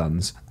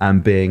shotguns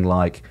and being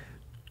like,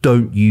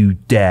 don't you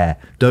dare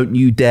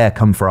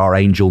come for our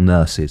angel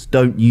nurses.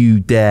 Don't you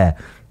dare.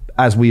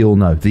 As we all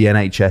know, the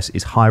NHS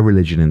is high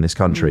religion in this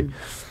country.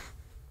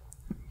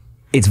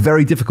 It's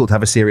very difficult to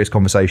have a serious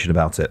conversation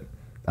about it.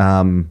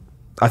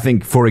 I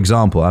think, for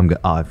example,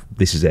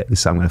 this is it.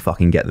 I'm going to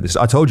fucking get this.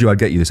 I told you I'd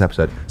get you this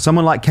episode.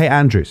 Someone like Kate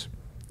Andrews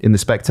in The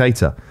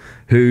Spectator,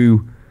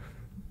 who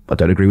I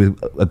don't agree with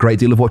a great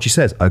deal of what she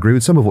says. I agree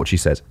with some of what she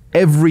says.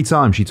 Every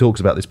time she talks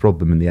about this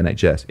problem in the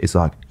NHS, it's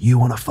like, you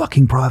want to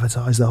fucking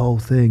privatise the whole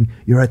thing.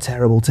 You're a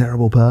terrible,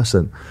 terrible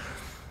person.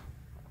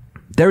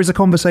 There is a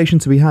conversation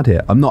to be had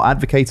here. I'm not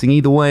advocating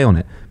either way on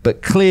it.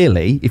 But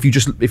clearly, if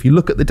you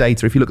look at the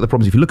data, if you look at the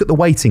problems, if you look at the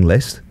waiting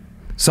list,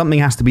 something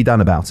has to be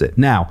done about it.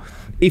 Now,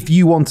 if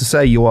you want to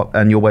say you're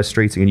Wes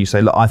Streeting and you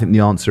say, look, I think the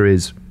answer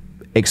is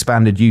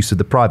expanded use of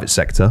the private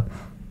sector,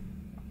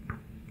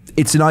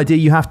 it's an idea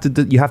you have to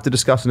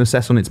discuss and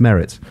assess on its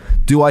merits.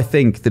 Do I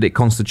think that it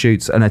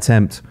constitutes an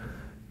attempt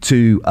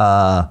to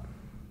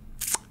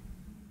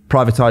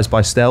privatise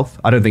by stealth?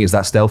 I don't think it's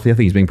that stealthy. I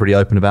think he's being pretty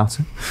open about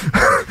it.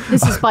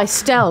 This is by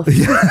stealth.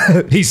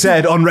 He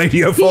said on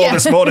Radio 4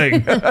 this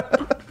morning.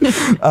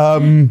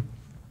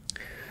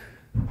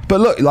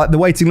 But look, like, the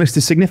waiting list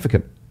is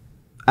significant,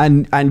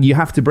 and you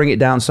have to bring it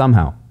down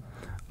somehow.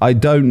 I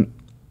don't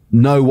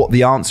know what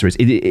the answer is.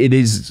 It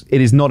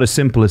is not as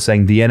simple as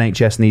saying the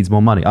NHS needs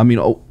more money. I mean,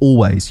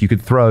 always you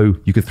could throw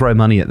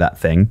money at that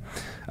thing.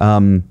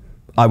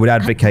 I would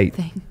advocate.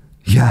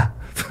 Yeah.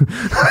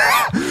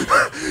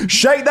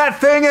 Shake that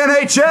thing,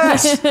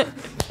 NHS.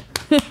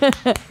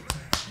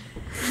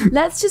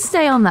 Let's just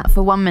stay on that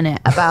for 1 minute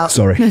about...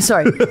 Sorry. No,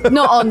 sorry.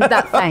 Not on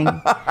that thing.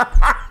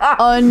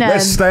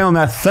 Let's stay on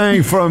that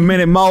thing for a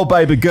minute, mole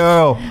baby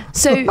girl.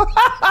 So,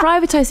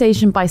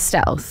 privatisation by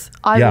stealth.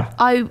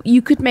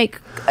 You could make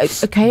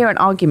a coherent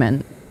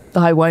argument,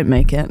 that I won't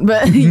make it,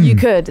 but you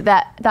could,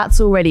 that's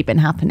already been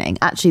happening.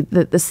 Actually,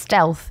 the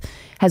stealth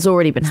has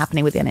already been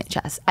happening with the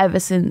NHS ever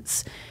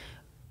since,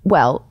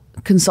 well,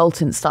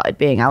 consultants started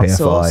being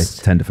outsourced.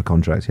 PFI, tender for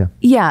contracts, yeah.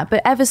 Yeah,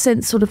 but ever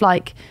since sort of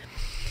like...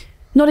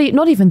 Not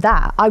even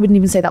that. I wouldn't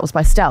even say that was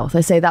by stealth.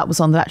 I say that was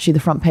on the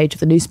front page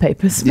of the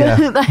newspapers. Yeah.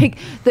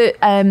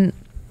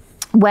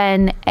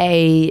 When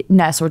a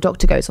nurse or a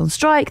doctor goes on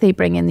strike, they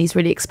bring in these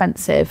really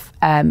expensive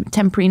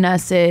temporary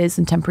nurses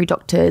and temporary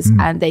doctors,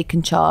 and they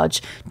can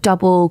charge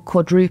double,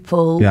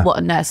 quadruple what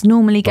a nurse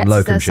normally gets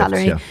as their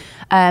salary.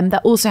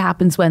 That also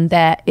happens when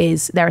there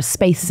are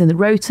spaces in the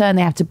rota and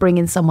they have to bring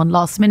in someone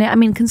last minute. I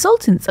mean,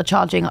 consultants are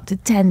charging up to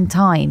 10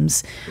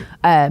 times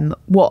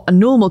what a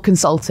normal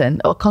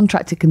consultant or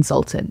contracted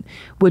consultant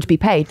would be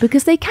paid,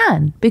 because they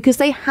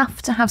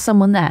have to have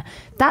someone there.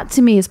 That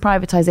to me is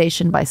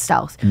privatisation by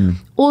stealth.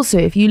 Also,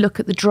 if you look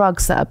at the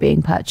drugs that are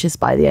being purchased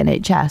by the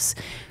NHS,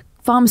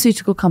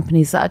 pharmaceutical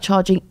companies that are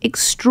charging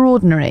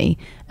extraordinary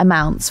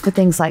amounts for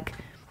things like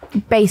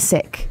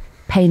basic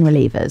pain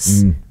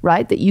relievers,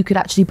 right, that you could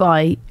actually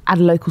buy at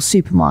a local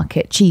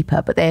supermarket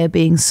cheaper, but they are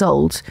being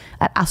sold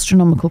at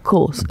astronomical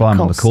cost. Buy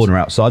them on the corner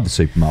outside the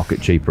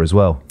supermarket cheaper as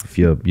well, if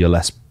you're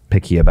less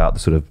picky about the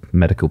sort of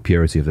medical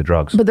purity of the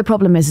drugs. But the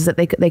problem is that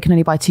they can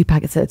only buy 2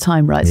 packets at a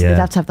time, right? So they'd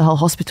have to have the whole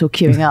hospital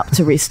queuing up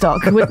to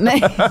restock, wouldn't they?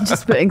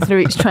 Just putting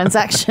through each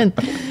transaction.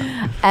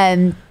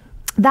 And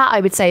that, I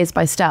would say, is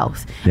by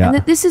stealth. Yeah. And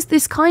that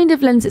this kind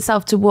of lends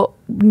itself to what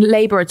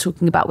Labour are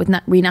talking about with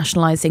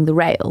renationalising the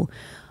rail.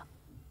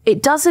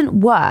 It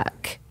doesn't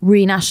work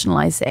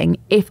renationalising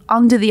if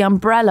under the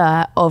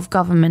umbrella of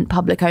government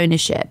public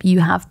ownership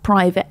you have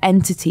private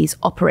entities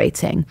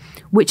operating,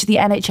 which the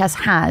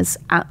NHS has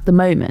at the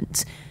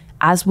moment,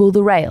 as will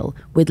the rail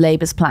with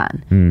Labour's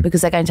plan,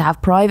 because they're going to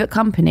have private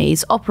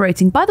companies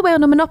operating, by the way,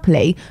 on a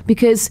monopoly,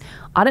 because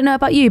I don't know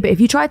about you, but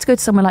if you try to go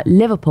to somewhere like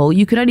Liverpool,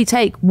 you can only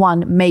take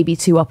 1, maybe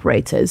 2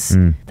 operators.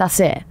 That's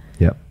it.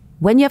 Yep.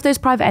 When you have those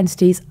private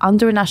entities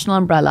under a national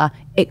umbrella,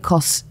 it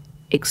costs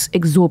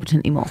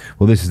exorbitantly more.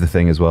 Well, this is the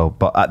thing as well.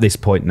 But at this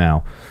point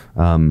now,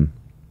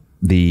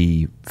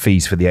 the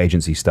fees for the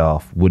agency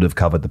staff would have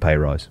covered the pay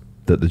rise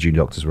that the junior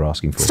doctors were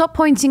asking for. Stop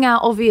pointing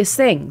out obvious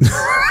things.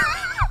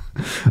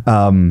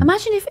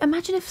 Imagine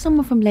if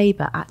someone from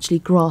Labour actually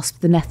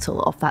grasped the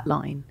nettle of that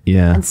line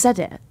and said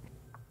it.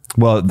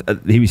 Well,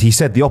 he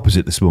said the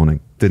opposite this morning,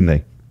 didn't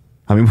he?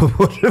 I mean,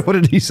 what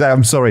did he say?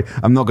 I'm sorry,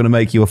 I'm not going to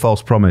make you a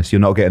false promise.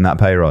 You're not getting that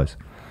pay rise.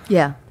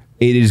 Yeah.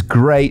 It is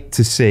great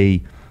to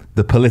see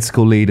the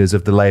political leaders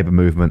of the Labour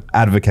movement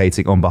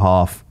advocating on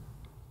behalf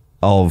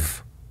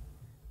of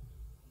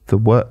the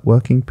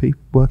working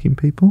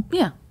people.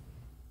 Yeah.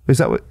 Is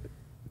that what?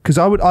 Because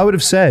I would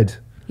have said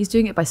he's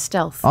doing it by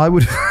stealth. I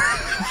would.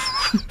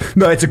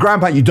 No, it's a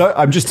grand plan. You don't.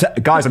 I'm just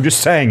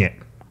saying it.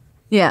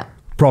 Yeah.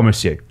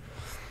 Promise you.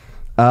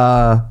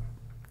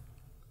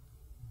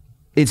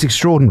 It's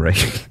extraordinary.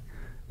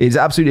 It's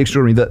absolutely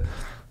extraordinary that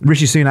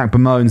Rishi Sunak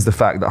bemoans the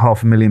fact that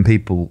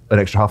an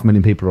extra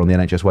 500,000 people are on the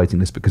NHS waiting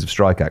list because of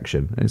strike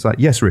action. And it's like,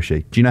 yes,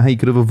 Rishi, do you know how you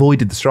could have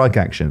avoided the strike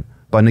action?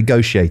 By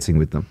negotiating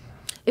with them.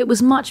 It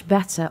was much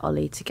better,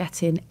 Ollie, to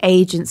get in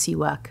agency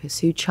workers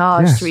who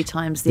charge 3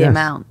 times the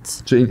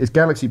amount. So it's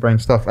galaxy brain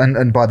stuff.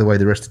 And by the way,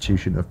 the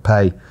restitution of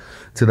pay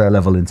to their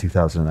level in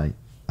 2008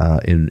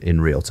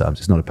 in real terms.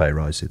 It's not a pay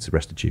rise, it's a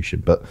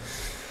restitution. But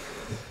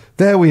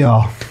there we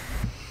are.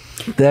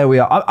 There we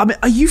are. I mean,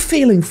 are you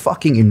feeling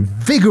fucking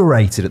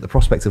invigorated at the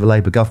prospect of a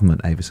Labour government,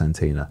 Ava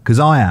Santina? Because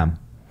I am.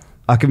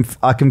 I can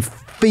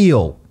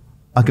feel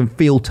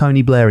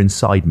Tony Blair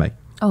inside me.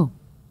 Oh.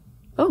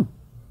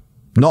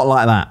 Not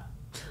like that.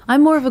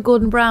 I'm more of a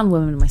Gordon Brown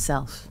woman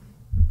myself.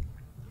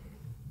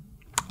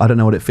 I don't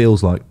know what it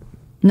feels like.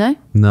 No?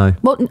 No.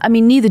 Well, I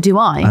mean, neither do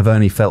I. I've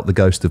only felt the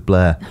ghost of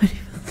Blair.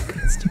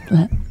 Ghost of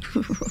Blair.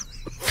 I'm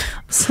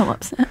so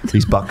upset.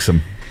 He's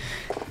buxom.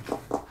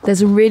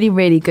 There's a really,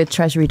 really good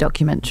Treasury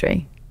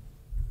documentary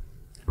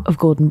of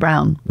Gordon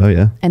Brown. Oh,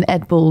 yeah? And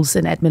Ed Balls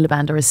and Ed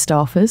Miliband are his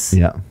staffers.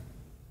 Yeah.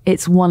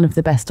 It's one of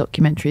the best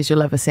documentaries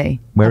you'll ever see.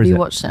 Where is it? Have you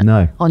watched it?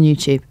 No. On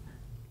YouTube.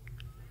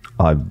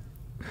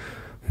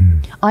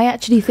 I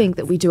actually think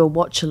that we do a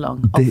watch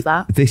along of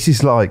that. This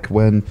is like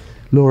when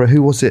Laura,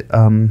 who was it?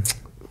 McGugan,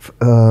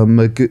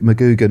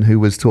 who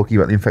was talking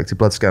about the infected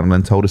blood scandal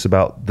and told us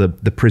about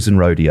the prison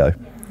rodeo.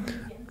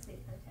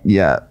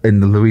 Yeah, in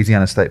the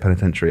Louisiana State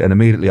Penitentiary. And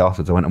immediately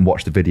afterwards, I went and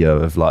watched a video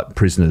of like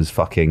prisoners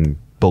fucking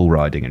bull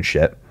riding and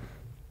shit.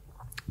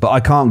 But I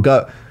can't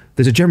go.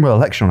 There's a general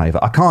election on,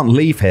 Ava. I can't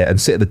leave here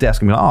and sit at the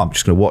desk and be like, I'm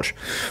just going to watch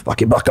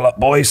fucking buckle up,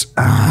 boys.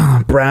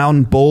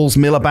 Brown, Balls,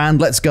 Miliband,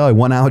 let's go.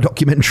 1 hour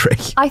documentary.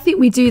 I think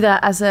we do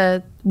that as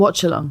a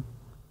watch along.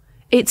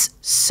 It's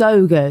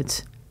so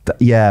good.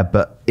 Yeah,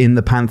 but in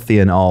the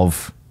pantheon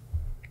of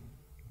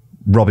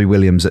Robbie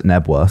Williams at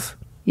Nebworth.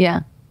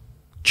 Yeah.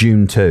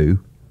 June 2.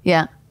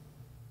 Yeah.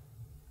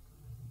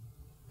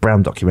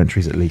 Brown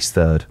documentary's at least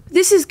third.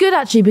 This is good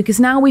actually, because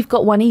now we've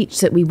got one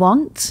each that we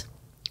want.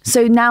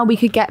 So now we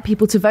could get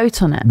people to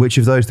vote on it. Which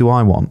of those do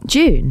I want?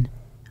 June.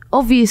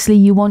 Obviously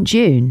you want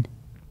June.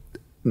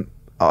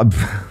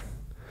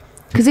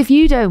 Because if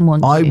you don't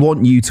want I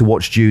want you to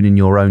watch June in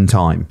your own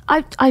time.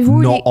 I've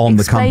already not on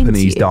the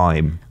company's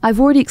dime. I've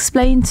already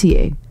explained to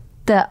you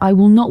that I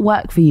will not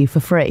work for you for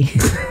free.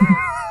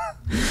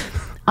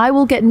 I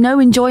will get no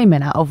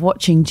enjoyment out of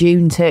watching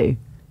June 2.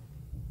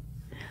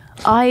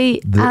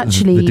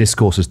 The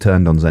discourse has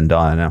turned on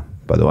Zendaya now,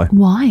 by the way.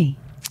 Why?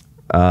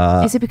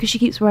 Is it because she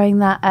keeps wearing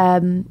that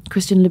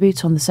Christian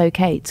Louboutin, the So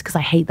Kate? Because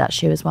I hate that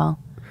shoe as well.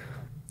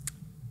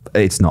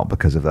 It's not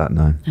because of that,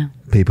 no.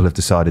 People have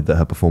decided that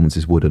her performance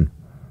is wooden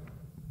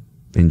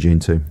in June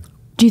 2.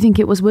 Do you think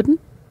it was wooden?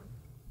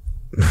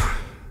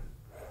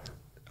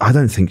 I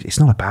don't think it's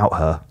not about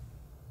her.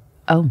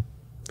 Oh.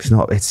 It's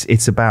not.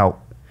 It's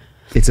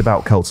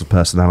about cults of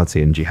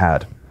personality and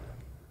jihad.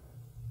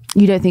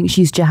 You don't think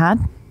she's jihad?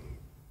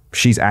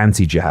 She's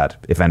anti-jihad,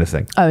 if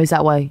anything. Oh, is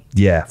that why?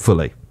 Yeah,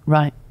 fully.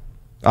 Right.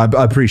 I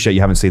appreciate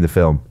you haven't seen the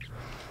film.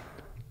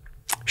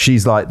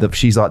 She's like the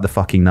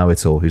fucking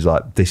know-it-all who's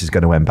like, this is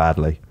going to end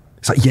badly.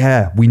 It's like,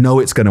 yeah, we know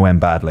it's going to end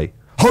badly.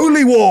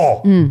 Holy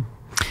war!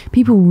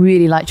 People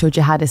really liked your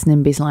jihadist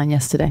NIMBYs line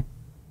yesterday.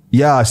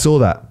 Yeah, I saw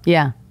that.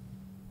 Yeah.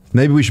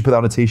 Maybe we should put that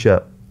on a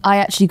t-shirt. I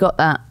actually got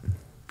that.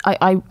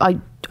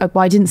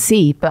 I didn't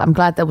see, but I'm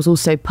glad there was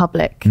also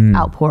public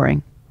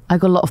outpouring. I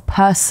got a lot of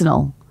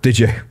personal. Did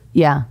you?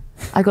 Yeah.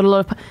 I got a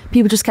lot of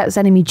people just kept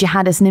sending me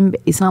jihadist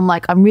NIMBYs, and I'm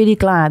like, I'm really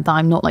glad that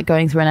I'm not like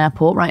going through an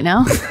airport right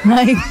now.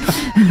 Like,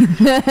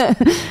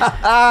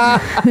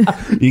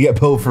 you get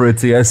pulled for a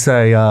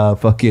TSA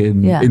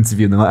fucking Yeah.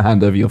 interview, and they like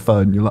hand over your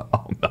phone. You're like,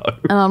 oh no.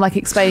 and I'm like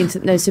explaining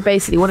to no. So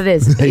basically, what it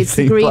is, They it's the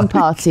think Green like-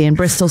 Party in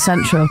Bristol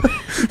Central.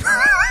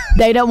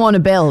 They don't want to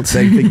build.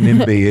 They think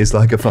NIMBY is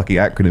like a fucking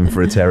acronym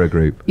for a terror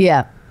group.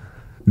 Yeah.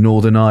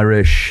 Northern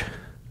Irish.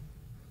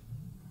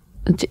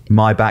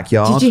 My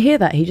backyard. Did you hear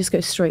that? He just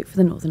goes straight for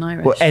the Northern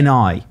Irish. Well,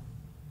 NI.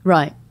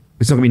 Right.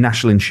 It's not going to be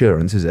national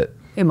insurance, is it?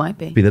 It might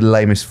be. Be the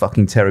lamest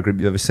fucking terror group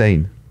you've ever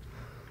seen.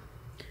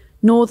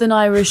 Northern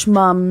Irish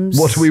mums.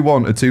 What do we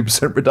want? A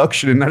 2%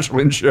 reduction in national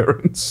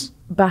insurance?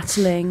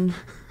 Battling.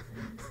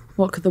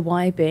 What could the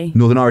Y be?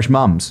 Northern Irish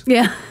mums.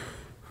 Yeah.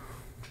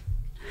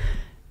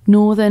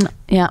 Northern.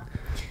 Yeah.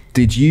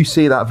 Did you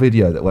see that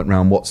video that went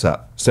around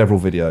WhatsApp? Several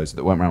videos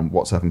that went around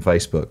WhatsApp and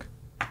Facebook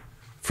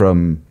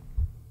from,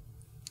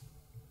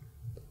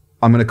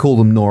 I'm going to call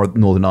them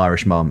Northern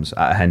Irish mums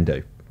at a hen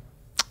do.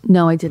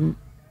 No, I didn't.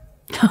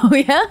 Oh,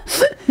 yeah?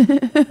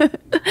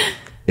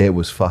 It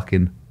was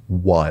fucking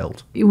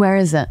wild. Where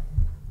is it?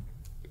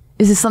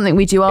 Is this something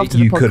we do after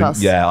You the couldn't,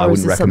 podcast? yeah, I Or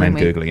is wouldn't this recommend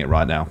something Googling it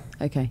right now.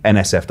 Okay.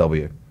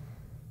 NSFW.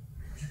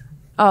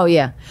 Oh,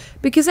 yeah.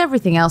 Because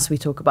everything else we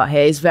talk about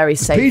here is very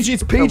safe.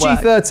 It's for work.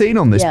 PG-13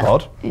 on this Yeah.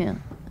 pod. Yeah.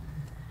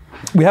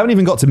 We haven't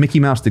even got to Mickey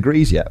Mouse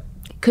degrees yet.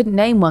 Couldn't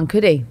name one,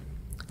 could he?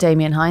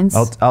 Damien Hines.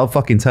 I'll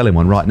fucking tell him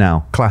one right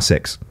now.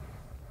 Classics.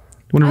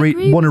 Want I to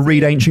agree with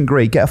read you. ancient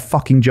Greek? Get a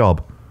fucking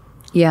job.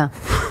 Yeah.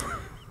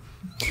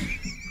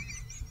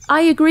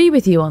 I agree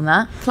with you on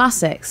that.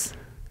 Classics.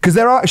 Because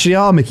there actually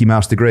are Mickey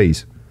Mouse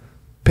degrees.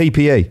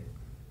 PPE.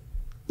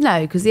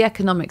 No, because the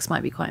economics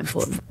might be quite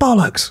important.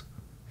 Bollocks.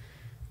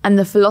 And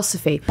the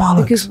philosophy.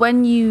 Bollocks. Because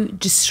when you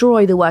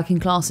destroy the working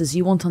classes,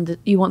 you want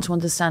to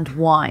understand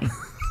why.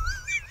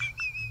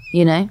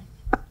 You know?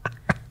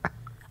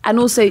 And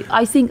also,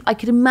 I think I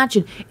could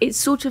imagine, it's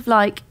sort of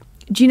like,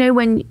 do you know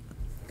when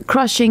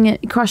crushing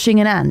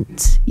an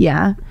ant?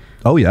 Yeah?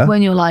 Oh, yeah.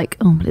 When you're like,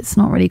 oh, but it's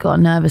not really got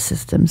a nervous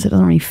system, so it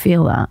doesn't really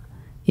feel that.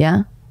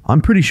 Yeah? I'm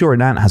pretty sure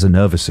an ant has a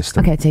nervous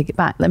system. Okay, take it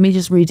back. Let me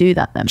just redo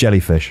that then.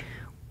 Jellyfish.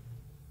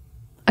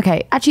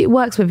 Okay, actually it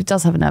works if it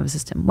does have a nervous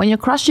system. When you're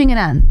crushing an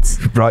ant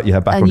Right, yeah,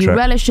 back on and you track.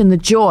 relish in the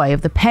joy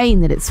of the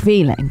pain that it's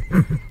feeling,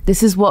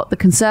 this is what the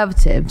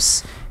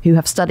Conservatives who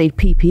have studied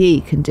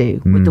PPE can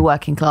do with the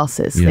working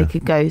classes. Yeah. They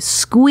could go,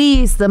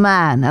 squeeze the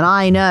man, and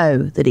I know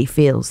that he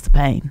feels the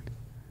pain.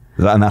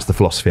 And that's the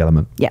philosophy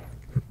element. Yeah.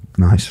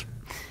 Nice.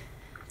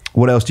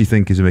 What else do you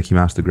think is a Mickey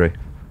Mouse degree?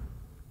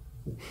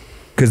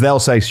 Because they'll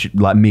say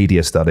like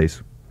media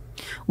studies.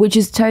 Which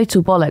is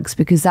total bollocks,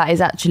 because that is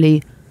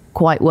actually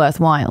quite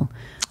worthwhile.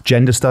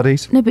 Gender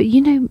studies? No, but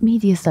you know,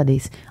 media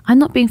studies. I'm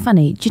not being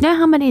funny. Do you know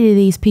how many of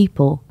these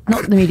people,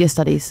 not the media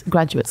studies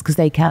graduates, because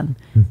they can,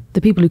 the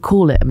people who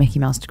call it a Mickey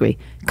Mouse degree,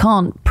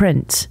 can't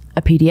print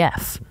a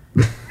PDF?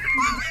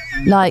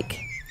 Like...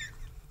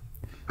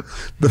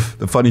 The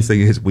funny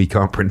thing is we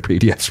can't print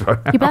PDFs right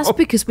now. Yeah, but that's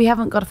because we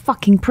haven't got a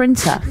fucking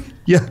printer.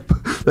 Yeah,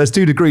 there's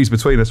 2 degrees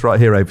between us right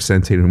here over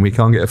 17 and we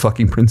can't get a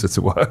fucking printer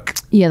to work.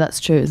 Yeah, that's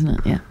true, isn't it?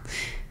 Yeah.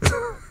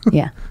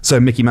 Yeah. So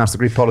Mickey Mouse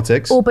degree,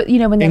 politics. Or, but you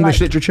know, when they're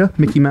English like, literature,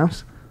 Mickey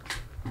Mouse.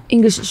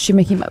 English literature,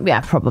 Mickey Mouse, yeah,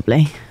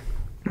 probably.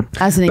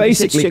 As an English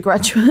Basically- literature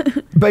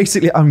graduate.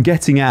 Basically, I'm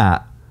getting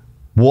at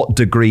what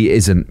degree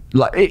isn't.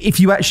 Like, if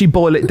you actually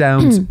boil it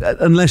down,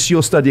 unless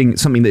you're studying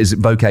something that is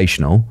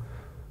vocational,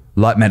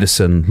 like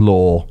medicine,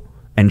 law,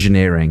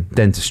 engineering,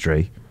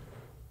 dentistry,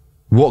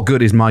 what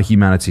good is my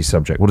humanities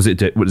subject? What does it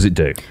do? What does it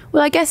do?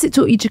 Well, I guess it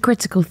taught you to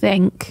critical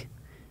think.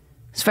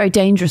 It's very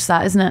dangerous,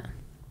 that, isn't it?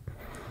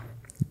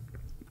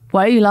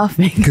 Why are you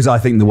laughing? Because I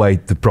think the way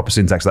the proper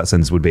syntax of that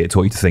sentence would be, it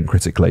taught you to think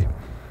critically.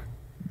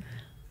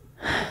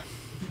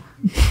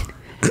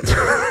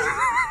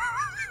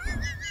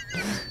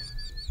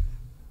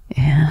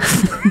 Yeah.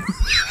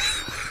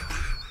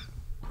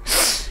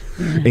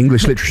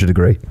 English literature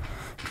degree.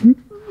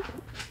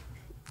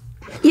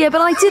 Yeah,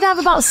 but I did have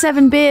about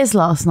 7 beers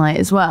last night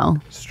as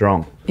well.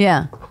 Strong.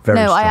 Yeah. Very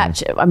no,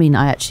 strong.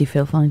 I actually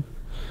feel fine.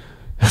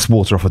 That's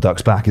water off a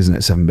duck's back, isn't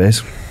it? 7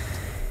 beers.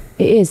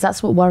 It is.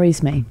 That's what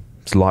worries me.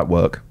 It's light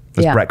work.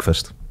 That's Yeah.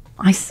 breakfast.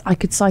 I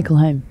could cycle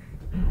home.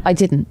 I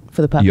didn't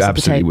for the purpose You of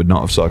absolutely potato. would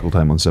not have cycled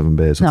home on 7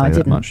 beers. I'll No, tell I you that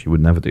didn't. much. You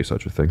would never do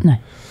such a thing. No.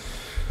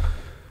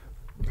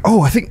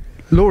 Oh, I think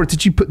Laura,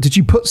 did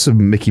you put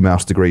some Mickey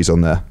Mouse degrees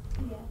on there?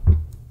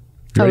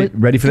 Yeah.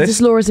 Ready for Is this?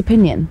 this Laura's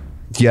opinion?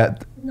 Yeah.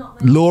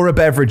 Laura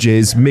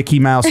Beveridge's Mickey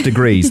Mouse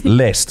degrees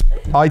list.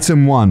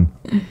 Item 1.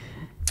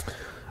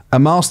 A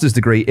master's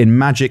degree in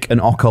magic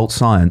and occult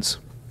science.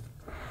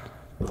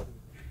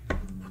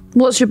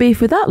 What's your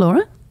beef with that,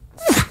 Laura?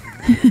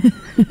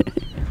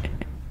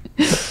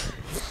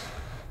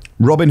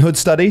 Robin Hood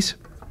studies.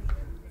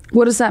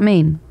 What does that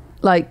mean?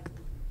 Like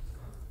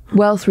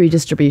wealth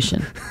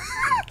redistribution?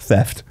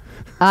 Theft.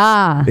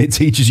 Ah. It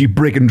teaches you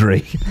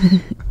brigandry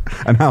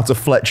and how to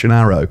fletch an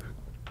arrow.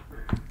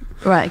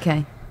 Right,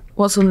 okay.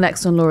 What's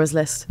next on Laura's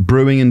list?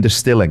 Brewing and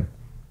distilling.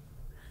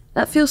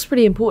 That feels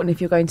pretty important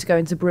if you're going to go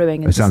into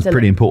brewing and It sounds distilling.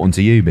 pretty important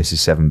to you, Mrs.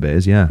 Seven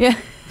Beers, yeah. Yeah.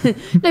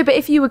 No, but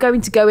if you were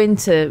going to go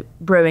into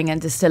brewing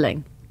and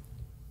distilling.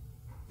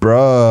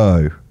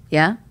 Bro.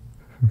 Yeah?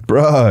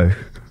 Bro.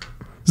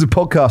 It's a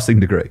podcasting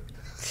degree.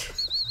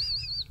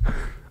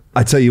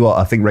 I tell you what,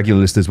 I think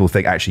regular listeners will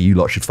think, actually, you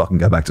lot should fucking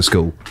go back to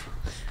school.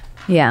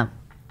 Yeah.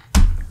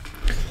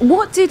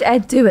 What did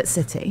Ed do at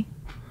City?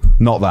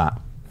 Not that.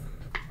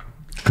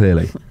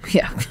 Clearly.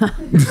 Yeah.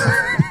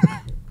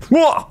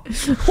 What?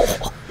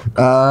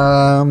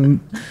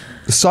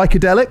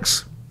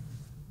 Psychedelics?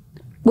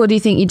 What do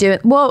you think you do?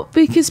 Well,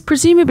 because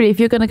presumably if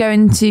you're going to go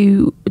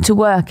into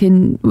work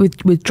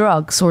with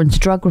drugs or into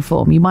drug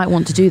reform, you might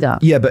want to do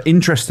that. Yeah, but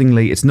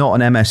interestingly, it's not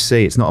an MSc.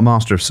 It's not a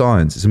Master of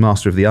Science. It's a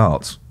Master of the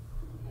Arts.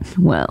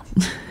 Well,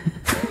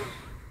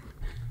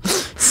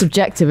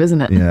 subjective,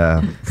 isn't it?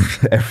 Yeah.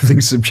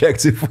 Everything's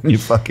subjective when you're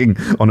fucking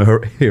on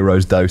a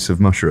hero's dose of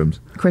mushrooms.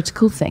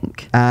 Critical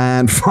think.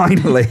 And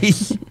finally,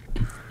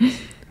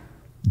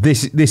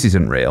 this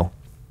isn't real.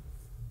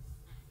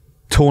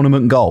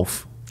 Tournament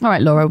golf. All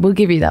right, Laura, we'll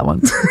give you that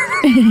one.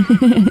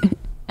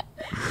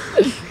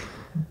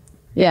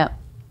 Yeah.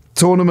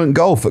 Tournament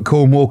golf at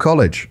Cornwall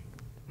College.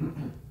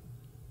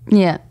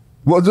 Yeah.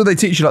 What do they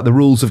teach you, like the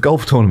rules of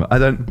golf tournament? I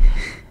don't...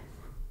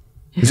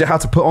 Is it how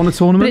to put on a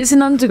tournament? But it's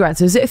an undergrad,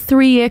 so is it a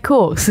 3-year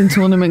course in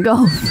tournament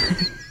golf?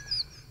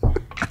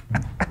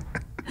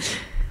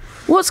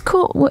 What's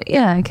called... What,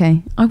 yeah,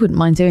 okay. I wouldn't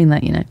mind doing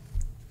that, you know.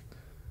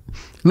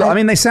 Look, I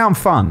mean, they sound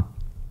fun.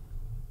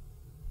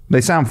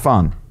 They sound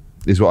fun,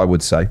 is what I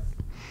would say.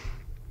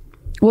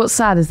 What's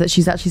sad is that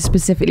she's actually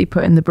specifically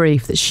put in the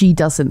brief that she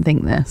doesn't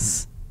think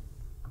this.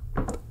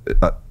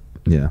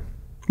 Yeah.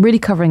 Really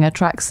covering her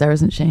tracks there,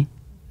 isn't she?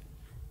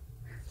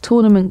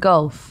 Tournament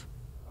golf.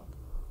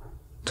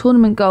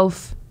 Tournament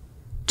golf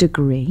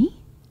degree?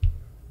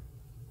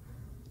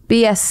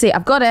 BSc.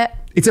 I've got it.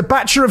 It's a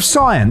Bachelor of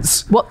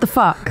Science. What the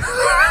fuck?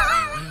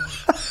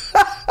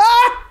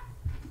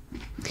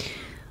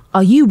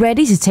 Are you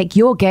ready to take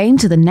your game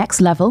to the next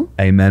level?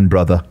 Amen,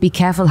 brother. Be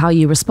careful how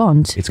you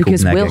respond, It's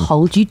because called we'll negging.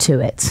 hold you to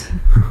it.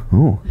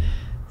 Oh,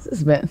 This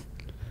is a bit...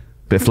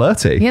 bit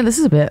flirty. Yeah, this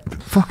is a bit...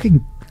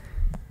 Fucking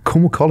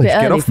Cornwall College, Bit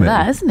get early off for me.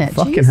 that, isn't it?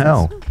 Fucking Jesus.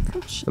 hell.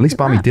 Gosh, At least look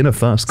buy me that. dinner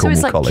first, So Cornwall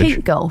it's like College.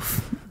 kink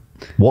golf.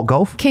 What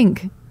golf?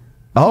 Kink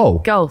Oh.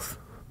 golf.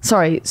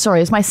 Sorry,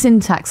 is my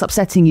syntax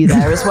upsetting you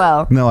there as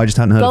well? No, I just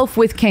hadn't heard. Golf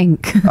with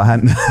kink. I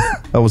hadn't.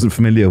 I wasn't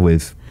familiar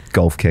with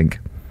golf kink.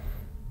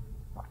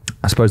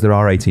 I suppose there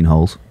are 18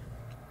 holes.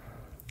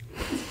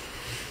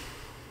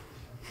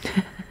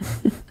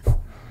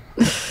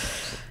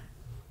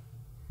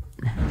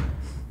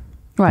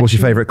 Right. What's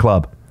your favourite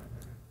club?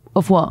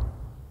 Of what?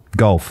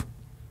 Golf.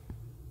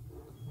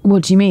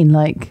 What do you mean,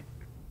 like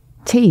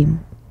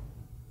team?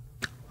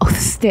 Oh, the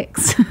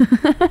sticks.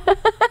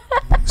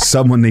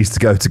 Someone needs to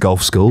go to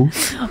golf school.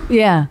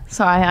 Yeah.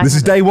 Sorry. This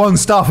is day one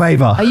stuff,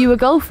 Ava. Are you a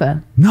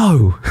golfer?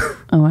 No.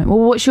 All right. Well,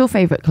 what's your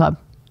favourite club?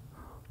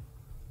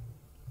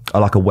 I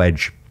like a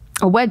wedge.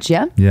 A wedge,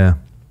 yeah? Yeah.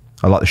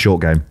 I like the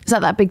short game. Is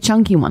that big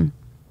chunky one?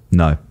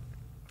 No.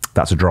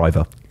 That's a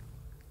driver.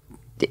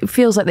 It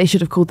feels like they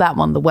should have called that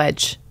one the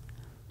wedge.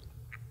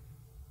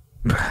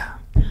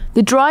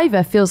 The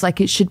driver feels like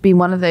it should be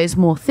one of those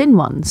more thin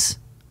ones.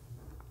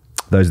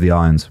 Those are the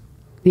irons.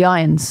 The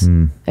irons.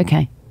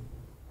 Okay.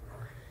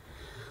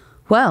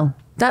 Well,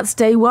 that's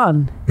day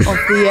one of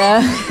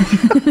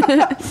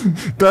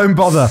the... Don't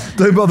bother.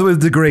 Don't bother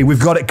with the degree. We've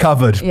got it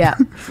covered. yeah.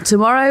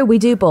 Tomorrow we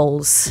do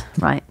balls.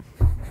 Right.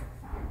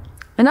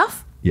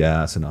 Enough? Yeah,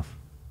 that's enough.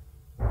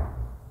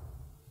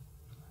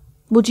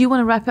 Well, do you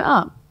want to wrap it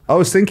up? I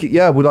was thinking,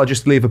 yeah, would I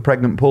just leave a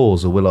pregnant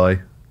pause or will I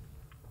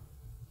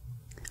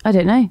I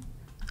don't know.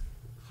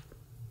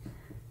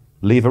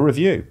 leave a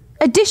review?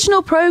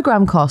 Additional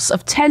programme costs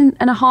of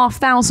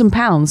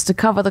 £10,500 to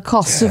cover the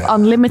costs of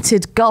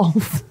unlimited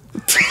golf.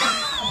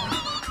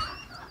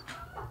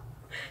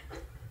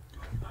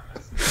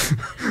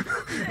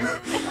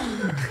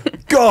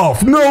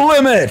 Golf, no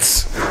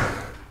limits.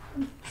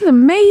 It's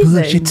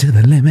amazing. Push it to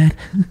the limit.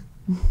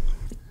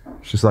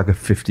 It's just like a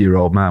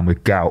 50-year-old man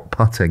with gout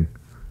putting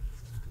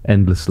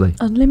endlessly.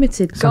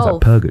 Unlimited Sounds golf.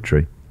 like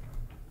purgatory.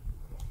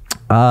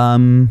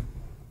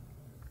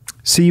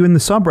 See you in the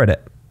subreddit.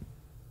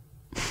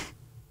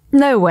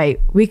 No, wait.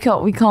 We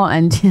can't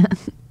end yet.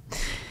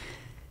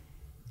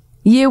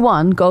 Year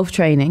 1, golf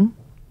training.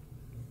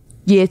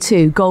 Year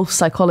 2, golf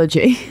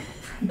psychology.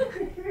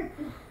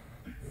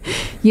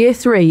 Year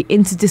 3,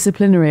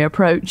 interdisciplinary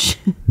approach.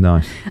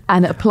 Nice.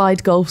 And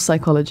applied golf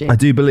psychology. I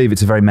do believe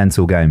it's a very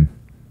mental game.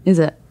 Is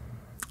it?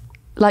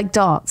 Like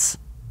darts?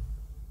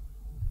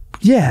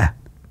 Yeah.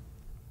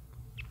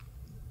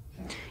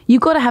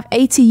 You've got to have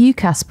 80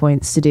 UCAS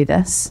points to do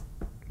this.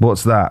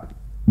 What's that?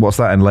 What's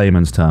that in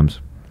layman's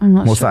terms? I'm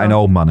not What's sure. that in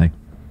old money?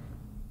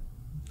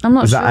 I'm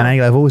not Is sure. that an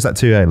A level? Is that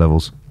 2 A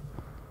levels?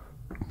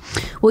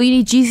 Well, you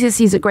need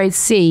GCSEs at grade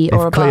C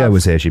or If above. Cleo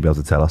was here, she'd be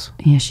able to tell us.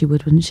 Yeah, she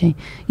would, wouldn't she?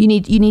 You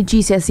need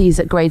GCSEs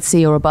at grade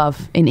C or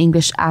above in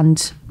English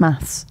and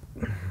maths.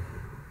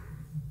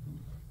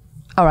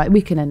 All right,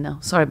 we can end now.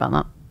 Sorry about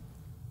that.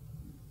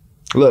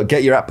 Look,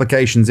 get your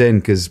applications in,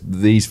 because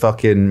these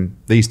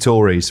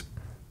Tories,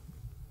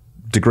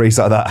 degrees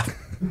like that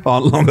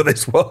aren't long of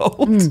this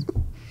world.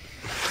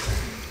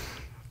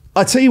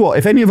 I tell you what,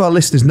 if any of our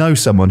listeners know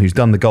someone who's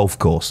done the golf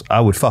course,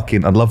 I'd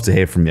love to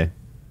hear from you.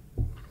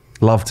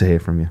 Love to hear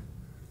from you.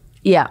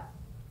 Yeah.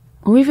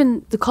 Or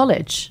even the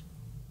college.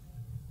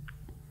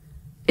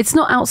 It's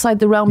not outside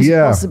the realms of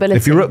possibility.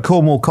 If you're at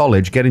Cornwall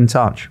College, get in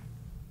touch.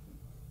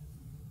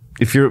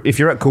 If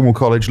you're at Cornwall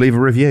College, leave a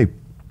review.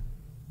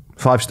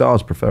 5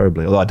 stars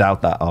preferably, although I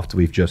doubt that after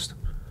we've just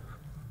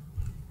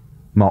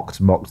mocked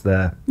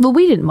their... Well,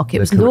 we didn't mock it. It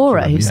was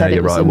Laura who said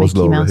it was a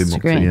Mickey Mouse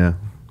degree. Yeah.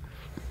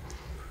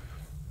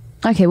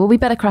 Okay, well, we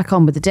better crack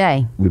on with the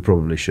day. We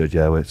probably should,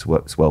 yeah. It's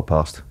well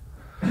past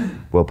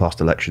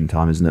election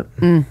time, isn't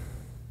it?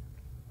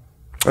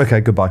 Okay,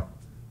 goodbye.